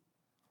you?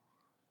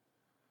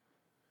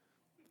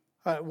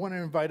 I want to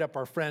invite up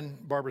our friend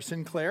Barbara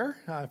Sinclair.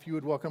 If you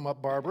would welcome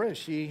up Barbara as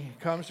she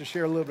comes to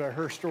share a little bit of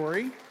her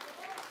story.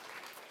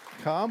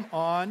 Come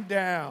on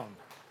down.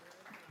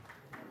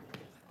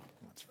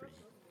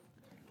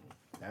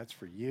 That's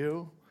for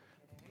you.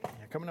 Yeah,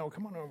 come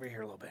on over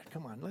here a little bit.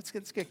 Come on, let's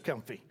get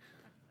comfy.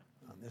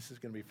 This is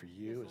going to be for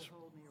you. This will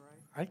hold me,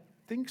 right? I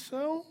think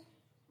so.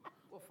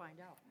 We'll find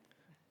out.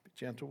 Be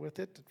gentle with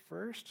it at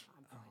first.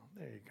 Oh,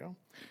 there you go.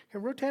 Here,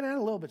 rotate out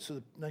a little bit so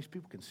the nice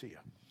people can see you.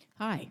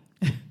 Hi.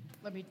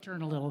 Let me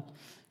turn a little.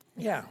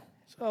 Yeah.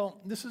 So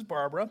this is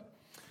Barbara.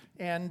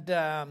 And,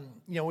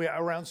 we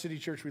around City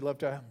Church, we love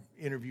to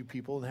interview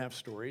people and have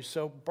stories.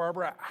 So,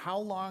 Barbara, how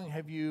long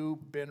have you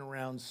been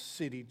around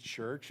City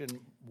Church, and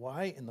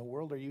why in the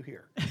world are you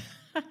here?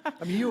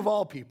 I mean, you of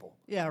all people.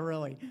 Yeah,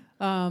 really.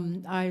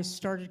 I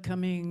started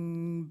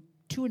coming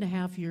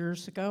 2.5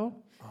 years ago.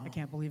 I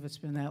can't believe it's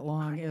been that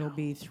long. It'll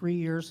be 3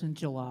 years in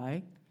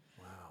July.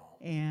 Wow.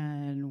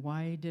 And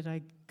why did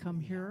I come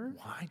here?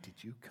 Why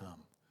did you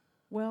come?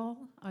 Well,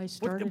 I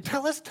started.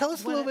 Tell us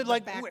a little bit,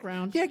 like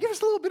background. Yeah, give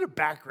us a little bit of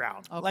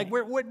background. Okay. Like,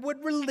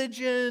 what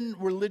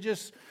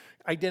religious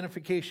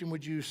identification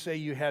would you say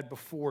you had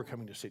before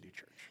coming to City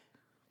Church?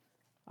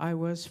 I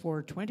was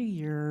for 20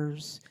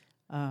 years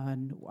a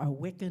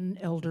Wiccan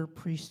elder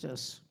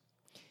priestess.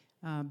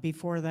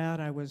 Before that,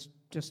 I was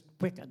just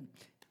Wiccan.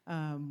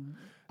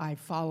 I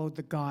followed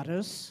the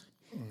goddess,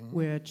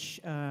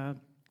 which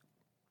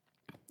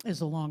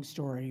is a long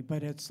story,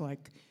 but it's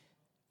like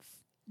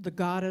the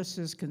goddess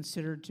is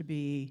considered to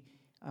be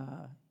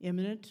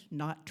immanent,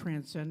 not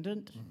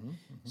transcendent.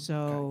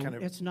 So Kind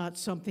of- it's not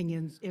something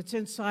it's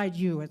inside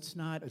you. It's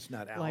not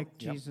out. like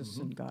Yep. Jesus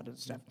and God and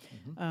stuff.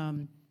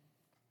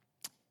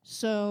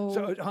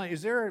 So,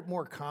 is there a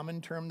more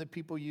common term that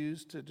people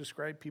use to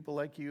describe people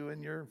like you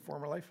in your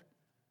former life?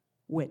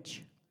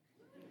 Witch.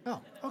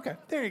 Oh, okay.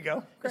 There you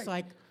go. Great. It's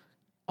like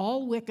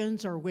all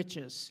Wiccans are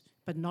witches,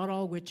 but not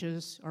all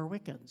witches are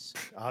Wiccans.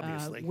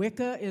 Obviously.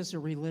 Wicca is a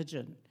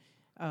religion.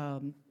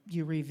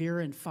 You revere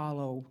and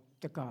follow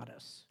the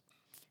goddess.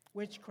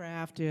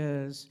 Witchcraft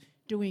is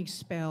doing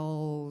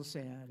spells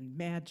and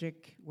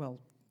magic. Well,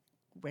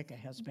 Wicca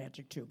has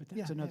magic too, but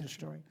that's another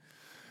story.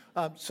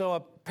 So a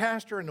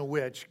pastor and a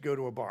witch go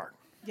to a bar.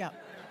 Yeah.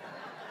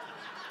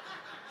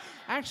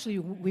 Actually,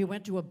 we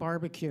went to a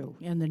barbecue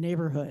in the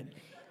neighborhood.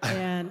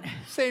 And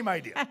Same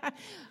idea.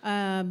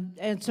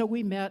 and so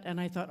we met, and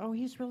I thought, oh,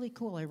 he's really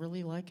cool. I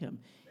really like him.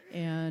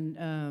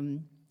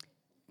 And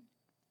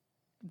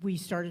we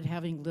started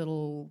having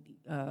little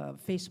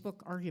Facebook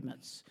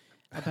arguments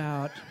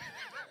about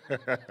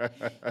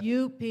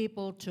you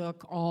people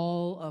took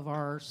all of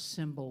our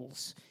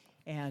symbols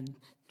and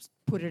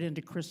put it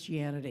into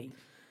Christianity.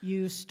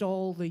 You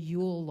stole the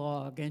Yule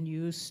log, and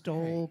you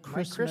stole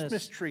Christmas. My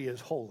Christmas tree is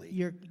holy.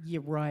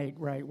 You're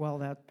right. Well,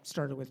 that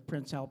started with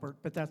Prince Albert,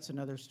 but that's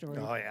another story.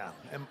 Oh,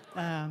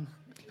 yeah.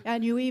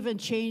 And you even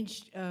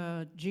changed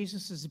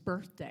Jesus'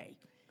 birthday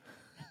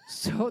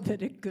so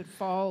that it could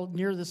fall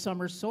near the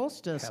summer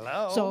solstice.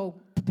 Hello.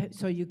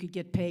 So you could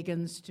get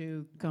pagans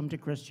to come to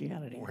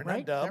Christianity. We're not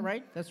right? dumb. Is that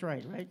right? That's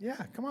right, right?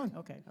 Yeah, come on.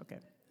 Okay.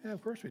 Yeah,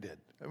 of course we did.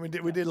 I mean,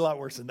 we did a lot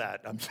worse than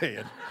that, I'm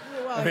saying.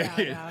 Well,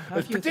 yeah.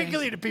 A few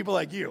Particularly things. to people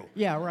like you.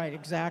 Yeah, right,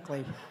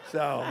 exactly.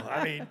 So,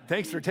 I mean,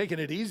 thanks for taking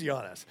it easy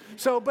on us.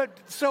 So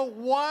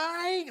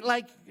why,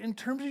 like, in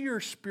terms of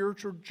your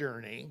spiritual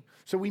journey,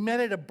 so we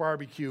met at a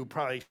barbecue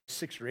probably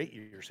 6 or 8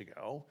 years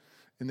ago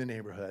in the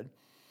neighborhood,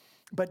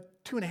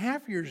 but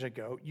 2.5 years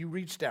ago, you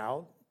reached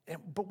out,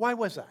 but why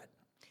was that?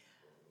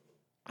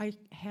 I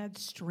had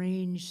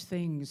strange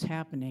things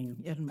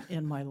happening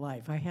in my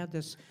life. I had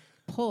this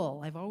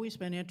pull. I've always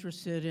been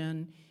interested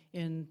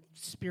in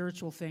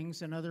spiritual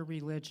things and other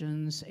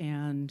religions,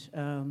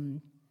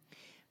 and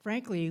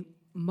frankly,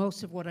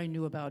 most of what I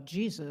knew about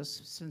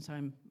Jesus, since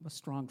I'm a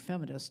strong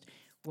feminist,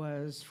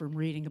 was from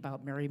reading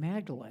about Mary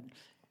Magdalene,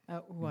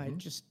 who I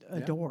just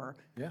adore.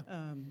 Yeah.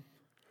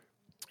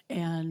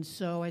 And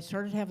so I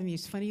started having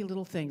these funny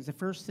little things. The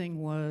first thing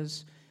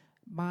was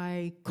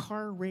my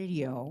car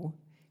radio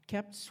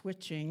kept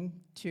switching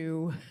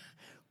to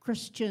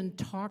Christian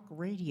talk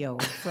radio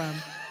from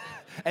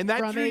And that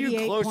from drew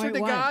you closer to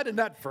 88.1. God and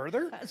not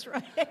further? That's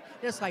right.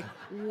 It's like,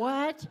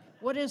 what?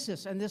 What is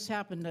this? And this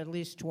happened at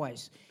least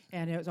twice.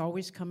 And it was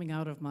always coming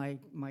out of my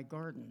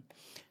garden,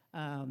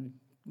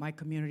 my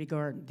community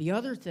garden. The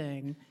other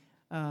thing,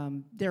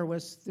 there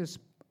was this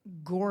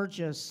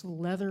gorgeous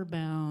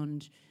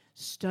leather-bound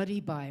study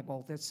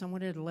Bible that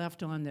someone had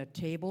left on the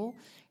table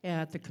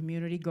at the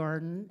community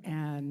garden.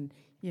 And,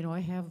 you know, I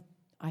have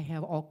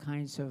all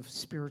kinds of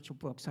spiritual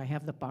books. I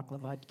have the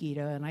Bhagavad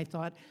Gita, and I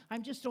thought,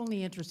 I'm just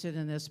only interested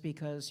in this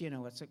because, you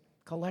know, it's a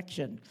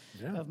collection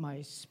of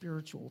my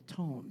spiritual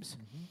tomes.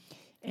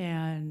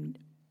 And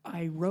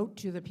I wrote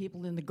to the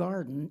people in the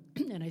garden,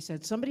 and I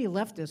said, somebody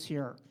left this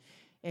here,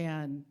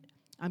 and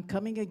I'm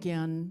coming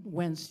again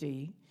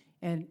Wednesday,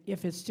 and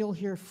if it's still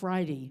here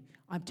Friday,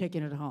 I'm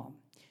taking it home.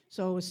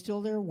 So it was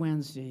still there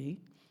Wednesday,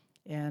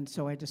 and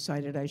so I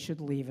decided I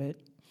should leave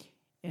it.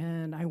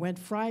 And I went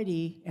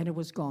Friday, and it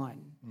was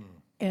gone.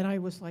 And I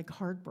was like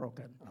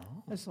heartbroken.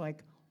 It's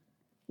like,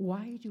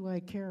 why do I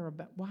care?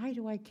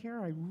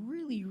 I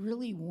really,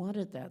 really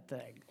wanted that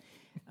thing.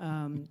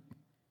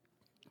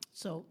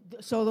 So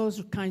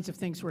those kinds of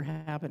things were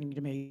happening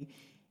to me.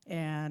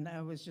 And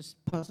I was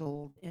just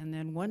puzzled. And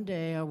then one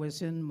day I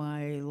was in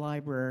my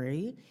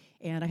library,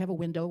 and I have a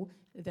window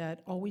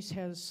that always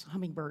has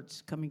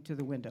hummingbirds coming to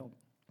the window.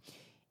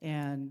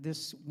 And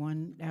this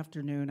one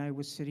afternoon, I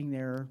was sitting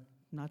there,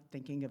 not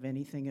thinking of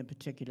anything in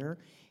particular,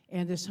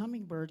 and this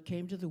hummingbird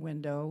came to the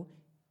window,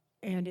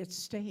 and it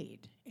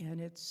stayed,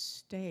 and it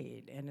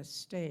stayed, and it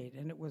stayed,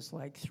 and it was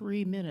like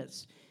 3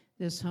 minutes.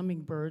 This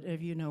hummingbird,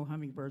 if you know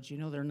hummingbirds, you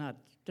know they're not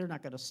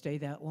going to stay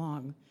that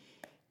long.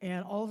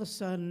 And all of a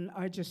sudden,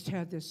 I just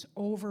had this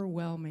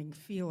overwhelming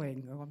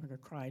feeling, oh, I'm going to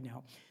cry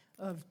now,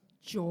 of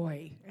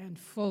joy and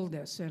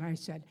fullness. And I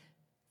said,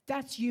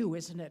 "That's you,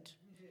 isn't it?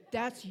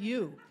 That's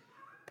you."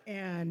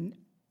 And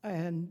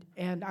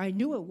I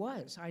knew it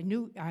was. I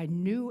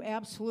knew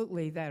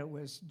absolutely that it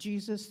was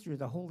Jesus through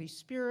the Holy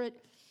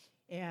Spirit,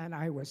 and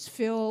I was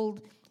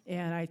filled.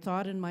 And I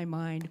thought in my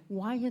mind,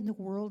 why in the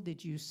world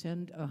did you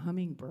send a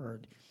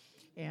hummingbird?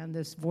 And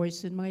this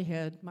voice in my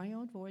head, my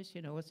own voice,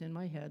 you know, it's in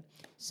my head,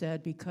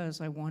 said,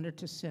 because I wanted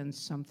to send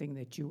something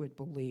that you would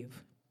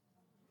believe.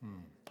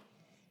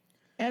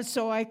 And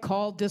so I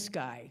called this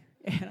guy,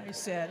 and I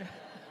said,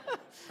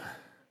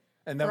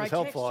 And that or was I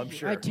helpful, texted I'm you.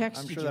 sure. I texted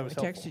I'm sure you. that was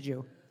I helpful. texted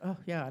you. Oh,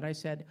 yeah. And I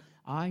said,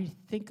 I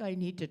think I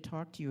need to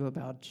talk to you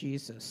about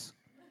Jesus.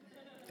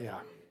 Yeah.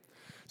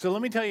 So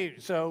let me tell you,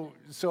 so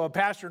a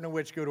pastor and a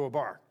witch go to a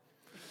bar.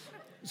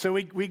 So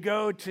we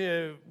go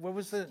to, what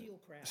was the?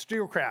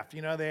 Steelcraft.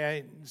 You know,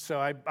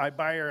 I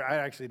buy her, I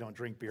actually don't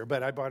drink beer,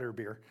 but I bought her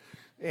beer.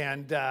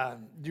 And do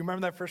you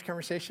remember that first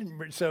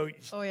conversation? So,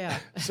 Oh, yeah.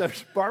 so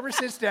Barbara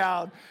sits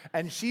down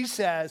and she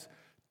says,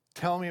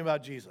 "Tell me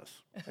about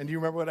Jesus." And do you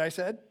remember what I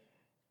said?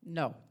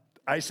 No.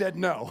 I said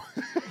no.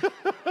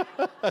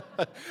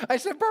 I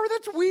said, "Barbara,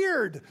 that's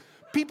weird.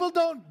 People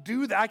don't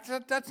do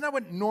that. That's not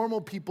what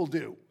normal people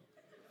do.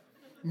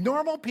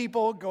 Normal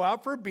people go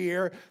out for a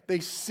beer, they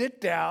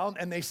sit down,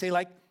 and they say,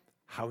 like,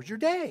 how's your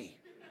day?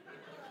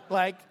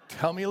 Like,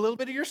 tell me a little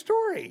bit of your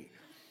story."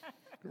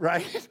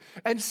 Right?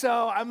 And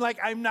so I'm like,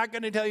 I'm not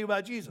going to tell you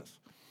about Jesus.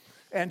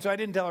 And so I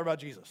didn't tell her about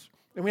Jesus.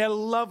 And we had a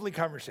lovely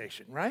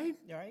conversation, right?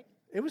 All right.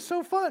 It was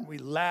so fun. We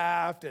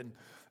laughed, and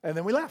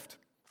then we left.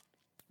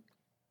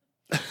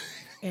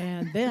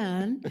 And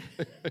then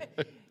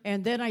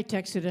I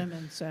texted him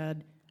and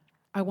said,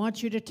 I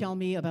want you to tell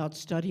me about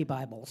study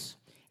Bibles.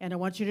 And I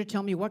want you to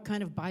tell me what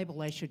kind of Bible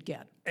I should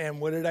get.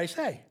 And what did I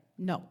say?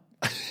 No.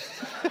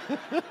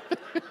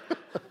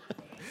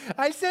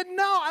 I said,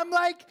 no. I'm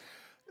like,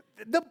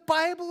 the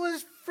Bible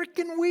is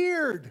freaking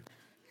weird.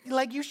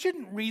 Like, you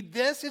shouldn't read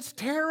this. It's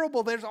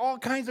terrible. There's all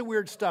kinds of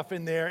weird stuff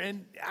in there,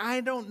 and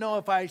I don't know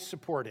if I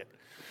support it.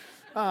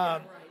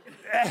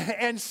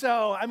 And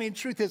so, I mean,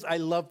 truth is, I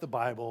love the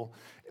Bible,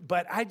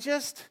 but I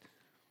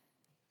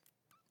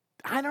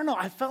don't know.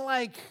 I felt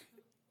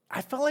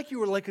like you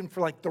were looking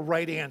for like the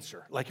right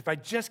answer. Like, if I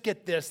just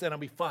get this, then I'll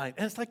be fine.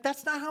 And it's like,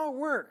 that's not how it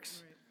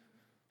works,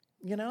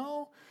 you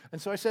know?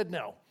 And so I said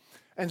no.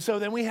 And so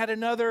then we had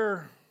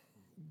another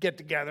get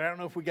together. I don't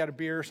know if we got a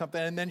beer or something.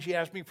 And then she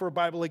asked me for a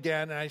Bible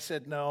again, and I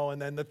said no.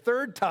 And then the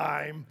third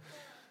time,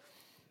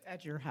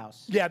 At your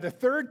house. yeah, the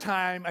third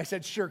time I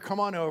said, sure, come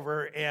on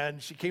over.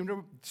 And she came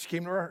to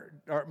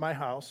my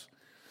house.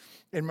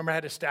 And remember, I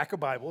had a stack of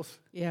Bibles.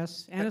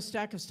 Yes, and a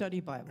stack of study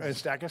Bibles. A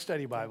stack of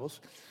study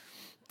Bibles.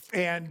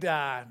 And do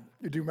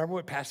you remember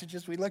what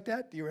passages we looked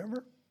at? Do you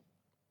remember?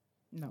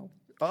 No.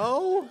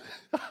 Oh,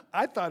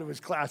 I thought it was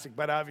classic,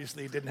 but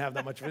obviously it didn't have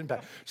that much of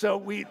impact. So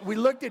we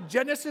looked at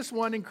Genesis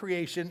 1 and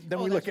creation. Then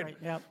Oh, we that's looked at right.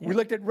 Yep, we yep.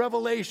 looked at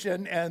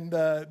Revelation and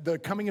the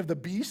coming of the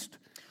beast.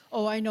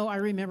 Oh, I know. I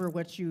remember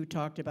what you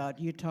talked about.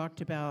 You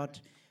talked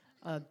about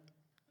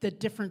the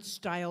different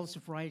styles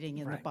of writing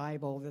in the Right.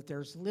 Bible, that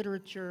there's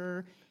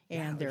literature,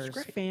 Yeah, and it was there's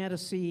great.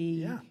 fantasy,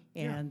 Yeah,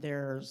 yeah. and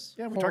there's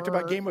Yeah, we talked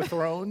about horror, Game of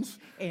Thrones,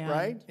 and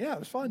right? Yeah, it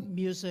was fun.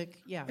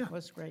 music. Yeah, it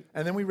was great.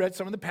 And then we read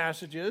some of the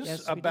passages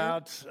Yes, we did.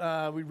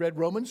 about, we read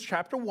Romans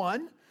chapter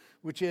 1,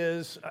 which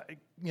is,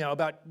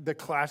 about the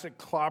classic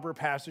clobber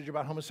passage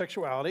about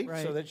homosexuality, so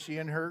Right. that she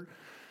and her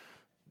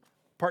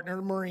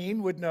partner,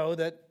 Maureen, would know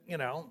that,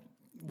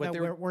 what No, they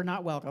were. we're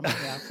not welcome.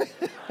 Yeah.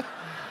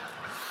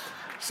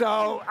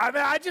 So, I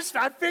mean,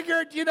 I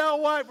figured, you know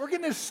what, we're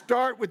going to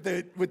start with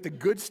the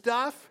good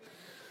stuff.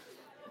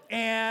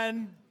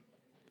 And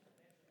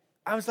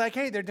I was like,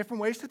 hey, there are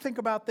different ways to think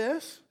about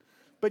this,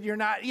 but you're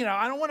not,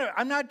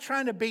 I'm not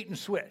trying to bait and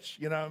switch,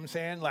 you know what I'm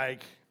saying?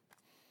 Like,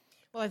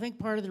 Well, I think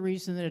part of the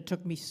reason that it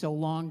took me so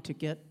long to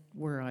get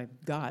where I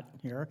got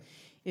here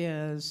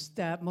is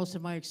that most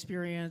of my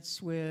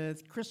experience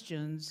with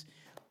Christians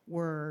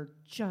were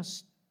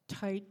just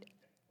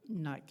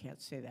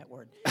can't say that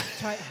word.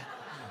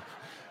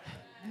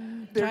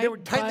 they were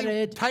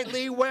Tight-butted,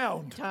 tightly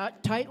wound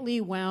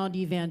tightly wound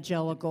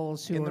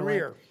evangelicals who in the are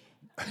rear.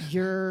 Like,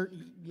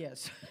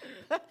 yes,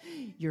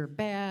 you're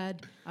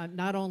bad.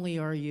 Not only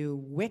are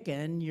you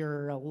Wiccan,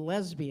 you're a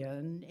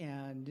lesbian,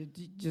 and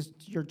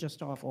you're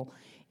just awful.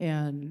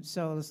 And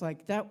so it's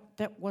like that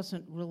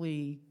wasn't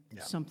really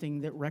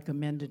something that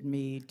recommended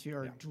me to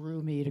or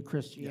drew me to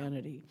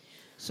Christianity.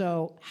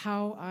 So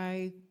how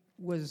I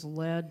was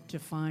led to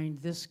find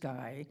this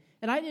guy.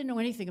 And I didn't know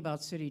anything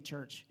about City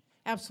Church,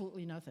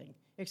 absolutely nothing,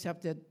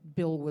 except that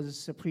Bill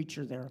was a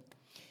preacher there.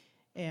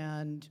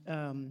 And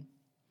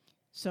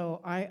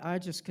so I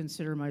just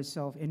consider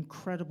myself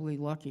incredibly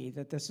lucky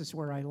that this is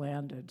where I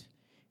landed,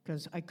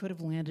 because I could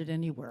have landed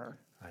anywhere.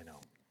 I know.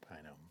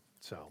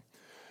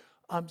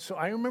 So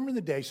I remember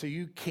the day, so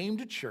you came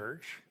to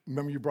church.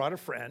 Remember, you brought a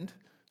friend,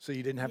 so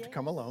you didn't have to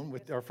come alone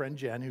with our friend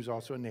Jen, who's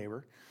also a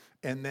neighbor.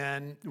 And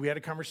then we had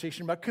a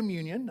conversation about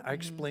communion. I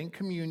explained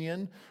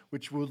communion,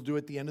 which we'll do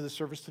at the end of the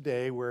service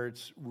today, where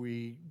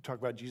we talk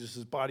about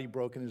Jesus' body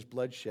broken, his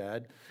blood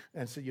shed.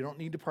 And so you don't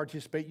need to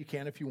participate. You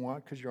can if you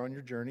want, because you're on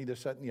your journey,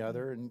 this, that, and the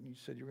other. And you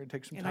said you were going to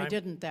take some time. And I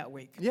didn't that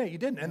week. Yeah, you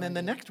didn't. And then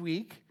the next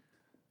week.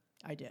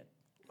 I did.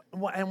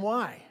 And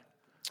why?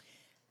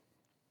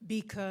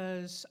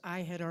 Because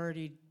I had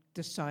already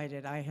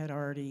decided, I had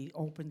already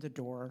opened the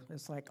door.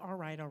 It's like, all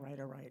right.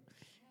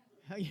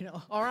 You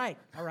know, all right,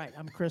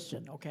 I'm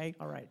Christian, okay,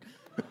 all right.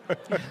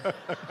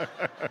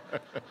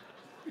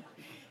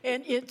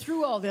 And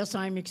through all this,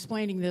 I'm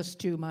explaining this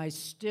to my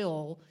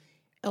still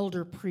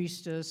elder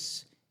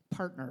priestess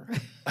partner.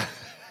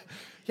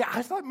 Yeah,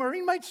 I thought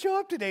Maureen might show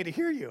up today to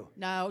hear you.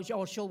 No,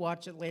 she'll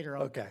watch it later.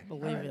 Okay.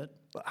 Believe it.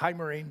 Hi,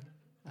 Maureen.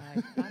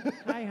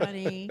 Hi,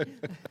 honey.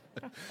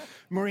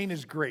 Maureen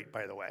is great,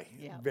 by the way.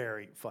 Yeah.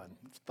 Very fun,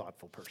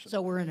 thoughtful person.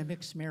 So we're in a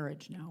mixed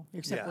marriage now,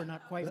 except Yeah. we're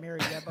not quite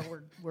married yet, but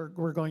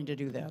we're going to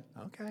do that.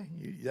 Okay,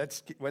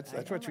 that's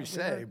what we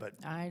say. But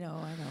I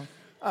know.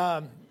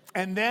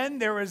 and then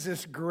there was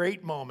this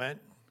great moment,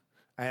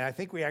 and I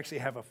think we actually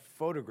have a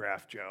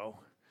photograph, Joe.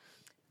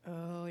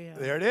 Oh yeah.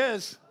 There it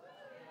is.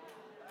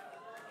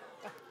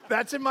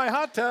 That's in my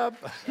hot tub.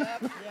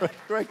 Yep.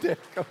 Right there.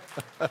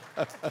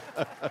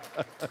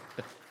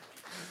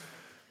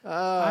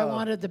 I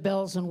wanted the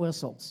bells and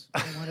whistles.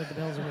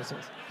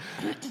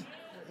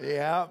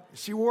 Yeah,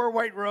 she wore a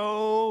white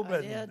robe. I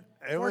and did.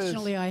 it was-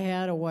 Fortunately, I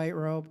had a white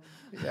robe.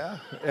 Yeah,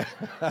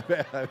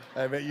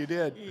 I bet you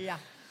did. Yeah.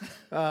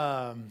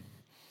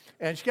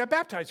 And she got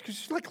baptized because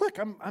she's like, look,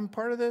 I'm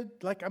part of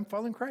I'm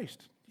following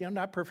Christ. You know,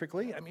 not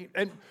perfectly. I mean,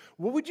 and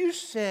what would you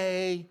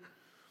say,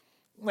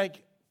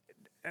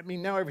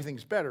 now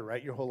everything's better,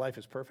 right? Your whole life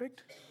is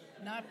perfect?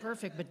 Not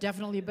perfect, but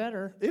definitely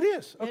better. It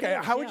is. Okay,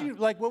 is, how would yeah. you,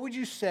 what would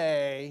you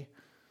say,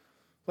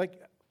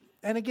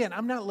 and again,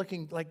 I'm not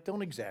looking,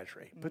 don't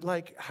exaggerate, but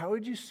how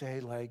would you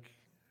say,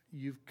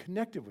 you've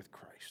connected with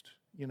Christ?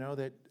 You know,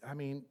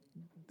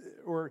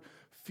 or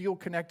feel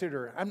connected,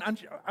 or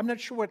I'm not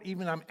sure what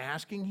even I'm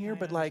asking here,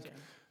 but understand.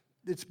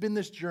 It's been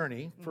this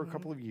journey for a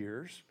couple of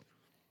years.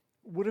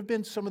 What have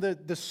been some of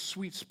the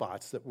sweet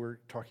spots that we're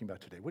talking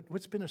about today?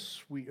 What's been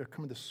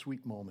some of the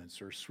sweet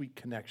moments or sweet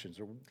connections,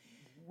 or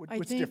I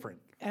what's think different?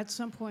 At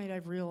some point,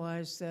 I've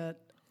realized that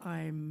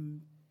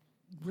I'm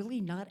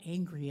really not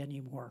angry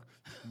anymore.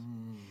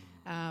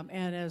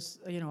 And as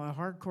a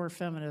hardcore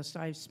feminist,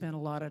 I've spent a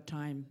lot of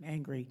time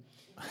angry,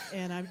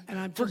 and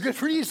I'm For just,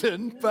 good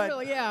reason, but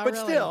really, yeah, but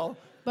really. still,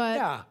 But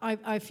yeah.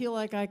 I feel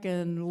like I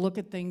can look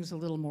at things a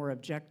little more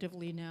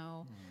objectively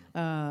now.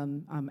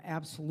 I'm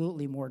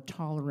absolutely more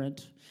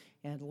tolerant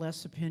and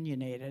less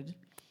opinionated.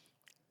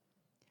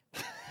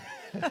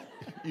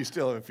 You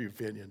still have a few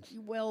opinions.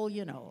 Well, a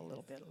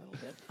little bit.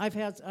 I've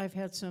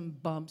had some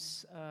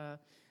bumps,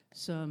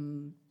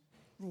 some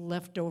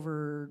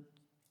leftover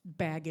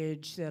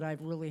baggage that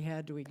I've really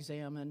had to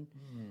examine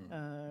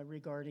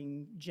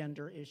regarding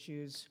gender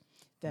issues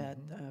that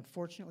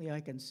fortunately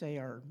I can say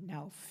are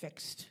now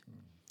fixed.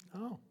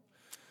 Oh,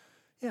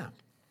 yeah.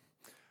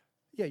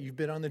 Yeah, you've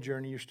been on the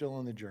journey. You're still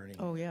on the journey.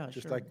 Oh, yeah,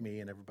 just sure. like me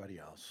and everybody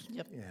else.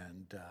 Yep.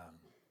 And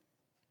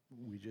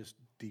we just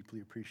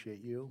deeply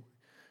appreciate you,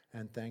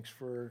 and thanks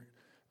for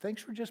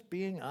just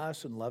being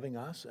us and loving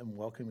us and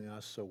welcoming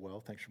us so well.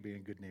 Thanks for being a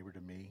good neighbor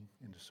to me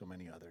and to so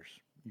many others.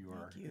 You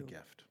are you. a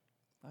gift.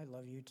 I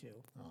love you too.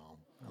 Oh,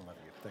 I love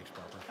you. Thanks,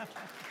 Papa.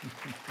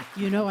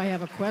 I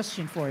have a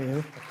question for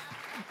you.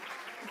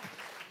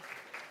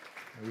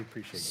 We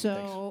appreciate you. Thanks.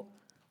 So,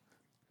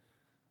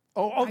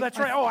 Oh, that's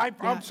right.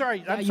 I'm sorry.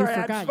 yeah, I'm you sorry.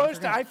 forgot, I'm you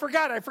supposed to.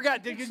 forgot. I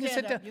forgot. You can stand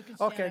sit up, down. you can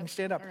stand Okay, I up. can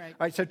stand up. All right. All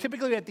right. So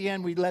typically at the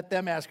end, we let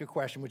them ask a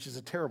question, which is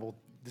a terrible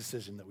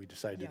decision that we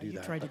decided to do you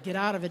that. tried to get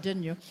out of it,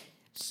 didn't you?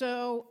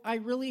 So I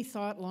really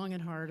thought long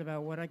and hard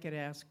about what I could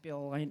ask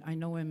Bill. I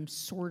know him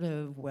sort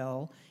of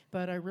well,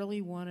 but I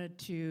really wanted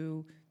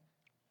to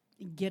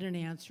get an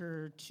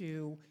answer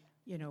to,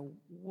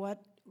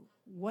 what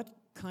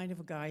kind of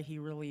a guy he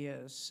really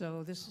is.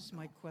 So this is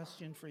my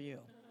question for you.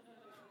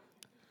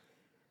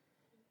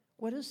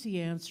 What is the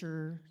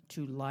answer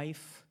to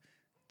life,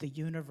 the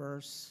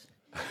universe,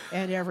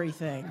 and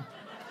everything?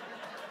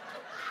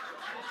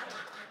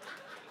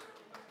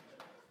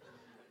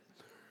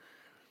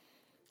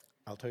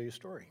 I'll tell you a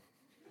story.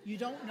 You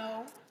don't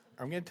know?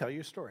 I'm going to tell you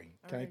a story.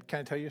 Can right.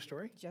 I tell you a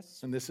story? Yes.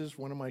 And this is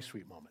one of my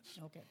sweet moments.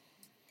 Okay.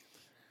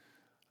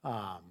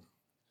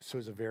 So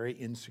as a very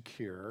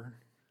insecure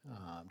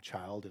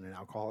child in an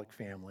alcoholic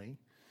family,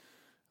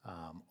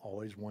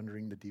 always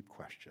wondering the deep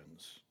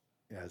questions.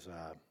 As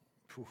a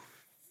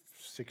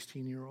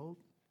 16-year-old,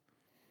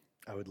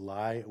 I would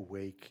lie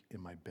awake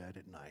in my bed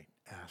at night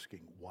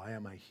asking, why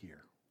am I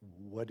here?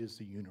 What is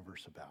the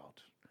universe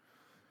about?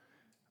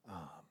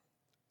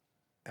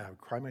 And I would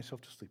cry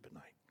myself to sleep at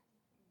night.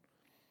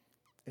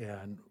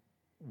 And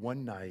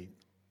one night,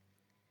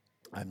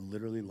 I'm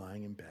literally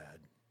lying in bed,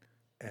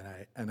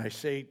 and I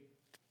say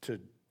to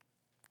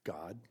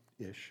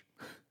God-ish,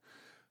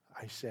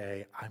 I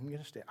say, I'm going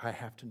to stay. I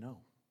have to know.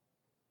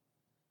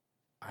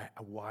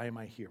 Why am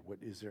I here?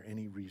 Is there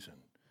any reason?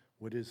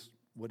 What is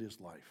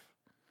life?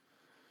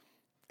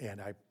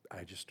 And I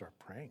just start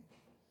praying.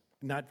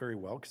 Not very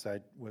well, because I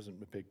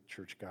wasn't a big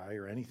church guy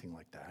or anything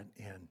like that.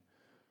 And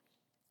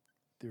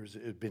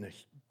it had been a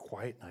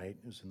quiet night.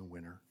 It was in the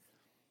winter.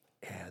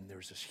 And there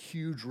was this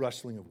huge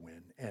rustling of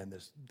wind. And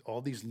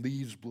all these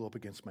leaves blew up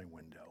against my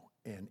window.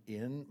 And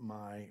in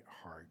my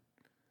heart,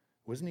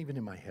 it wasn't even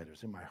in my head, it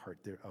was in my heart,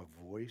 there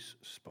a voice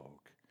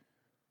spoke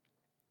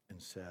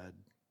and said,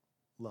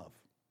 love.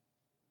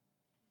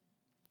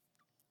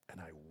 And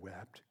I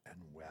wept and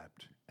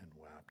wept and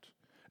wept.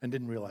 And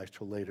didn't realize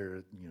till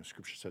later,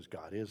 Scripture says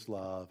God is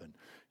love, and,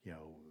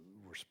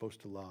 we're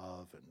supposed to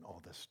love and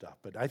all this stuff.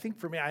 But I think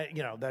for me,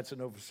 that's an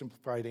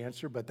oversimplified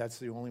answer, but that's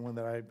the only one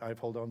that I've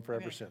held on for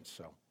ever since,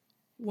 so.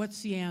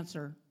 What's the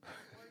answer?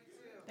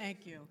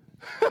 Thank you.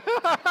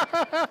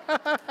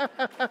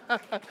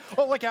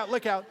 Oh, look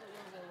out.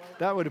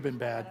 That would have been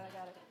bad.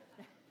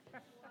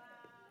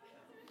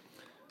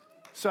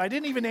 So I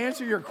didn't even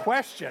answer your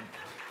question.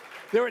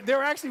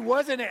 There actually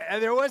wasn't.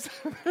 There was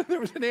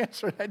an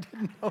answer I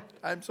didn't know.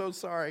 I'm so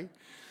sorry.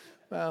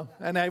 Well,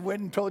 and I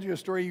went and told you a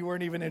story you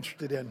weren't even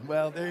interested in.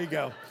 Well, there you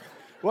go.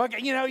 Well,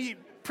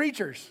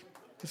 preachers.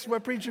 This is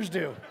what preachers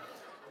do.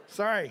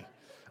 Sorry.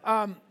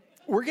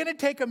 We're going to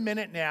take a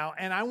minute now,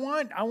 and I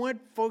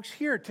want folks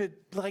here to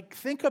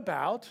think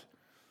about,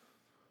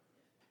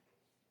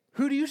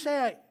 who do you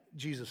say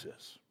Jesus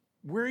is?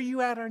 Where are you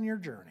at on your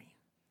journey?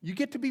 You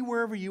get to be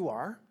wherever you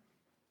are.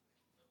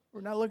 We're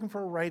not looking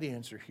for a right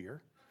answer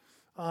here.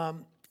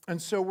 And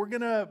so we're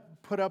going to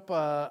put up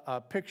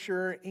a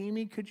picture.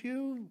 Amy,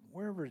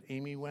 wherever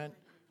Amy went?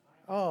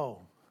 Oh,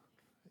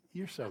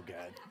 you're so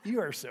good.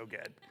 You are so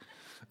good.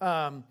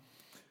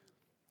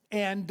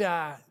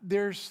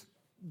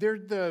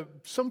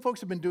 Some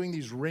folks have been doing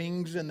these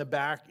rings in the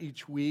back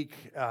each week.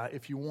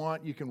 If you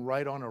want, you can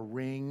write on a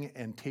ring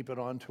and tape it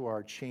onto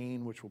our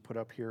chain, which we'll put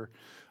up here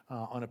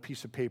on a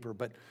piece of paper.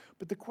 But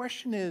the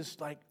question is,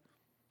 do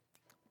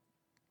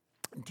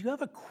you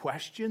have a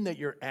question that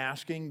you're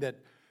asking that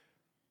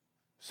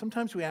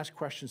sometimes we ask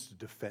questions to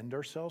defend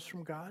ourselves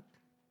from God?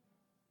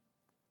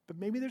 But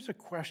maybe there's a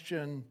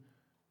question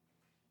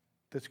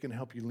that's going to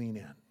help you lean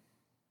in.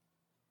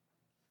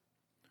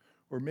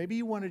 Or maybe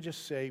you want to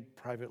just say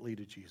privately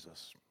to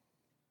Jesus,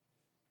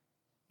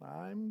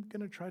 I'm going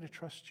to try to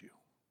trust you.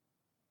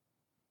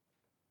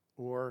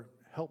 Or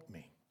help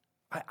me.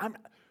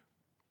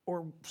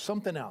 Or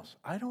something else.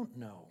 I don't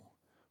know.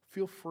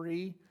 Feel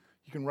free.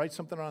 You can write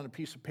something on a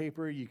piece of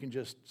paper. You can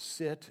just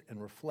sit and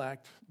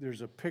reflect.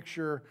 There's a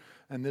picture,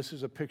 and this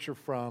is a picture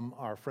from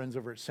our friends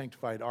over at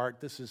Sanctified Art.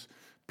 This is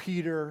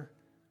Peter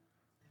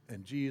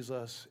and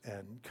Jesus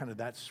and kind of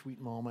that sweet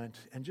moment.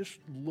 And just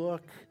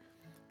look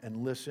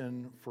and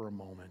listen for a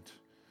moment.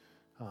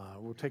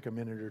 We'll take a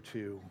minute or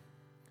two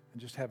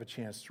and just have a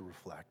chance to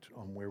reflect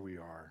on where we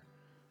are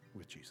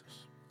with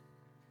Jesus.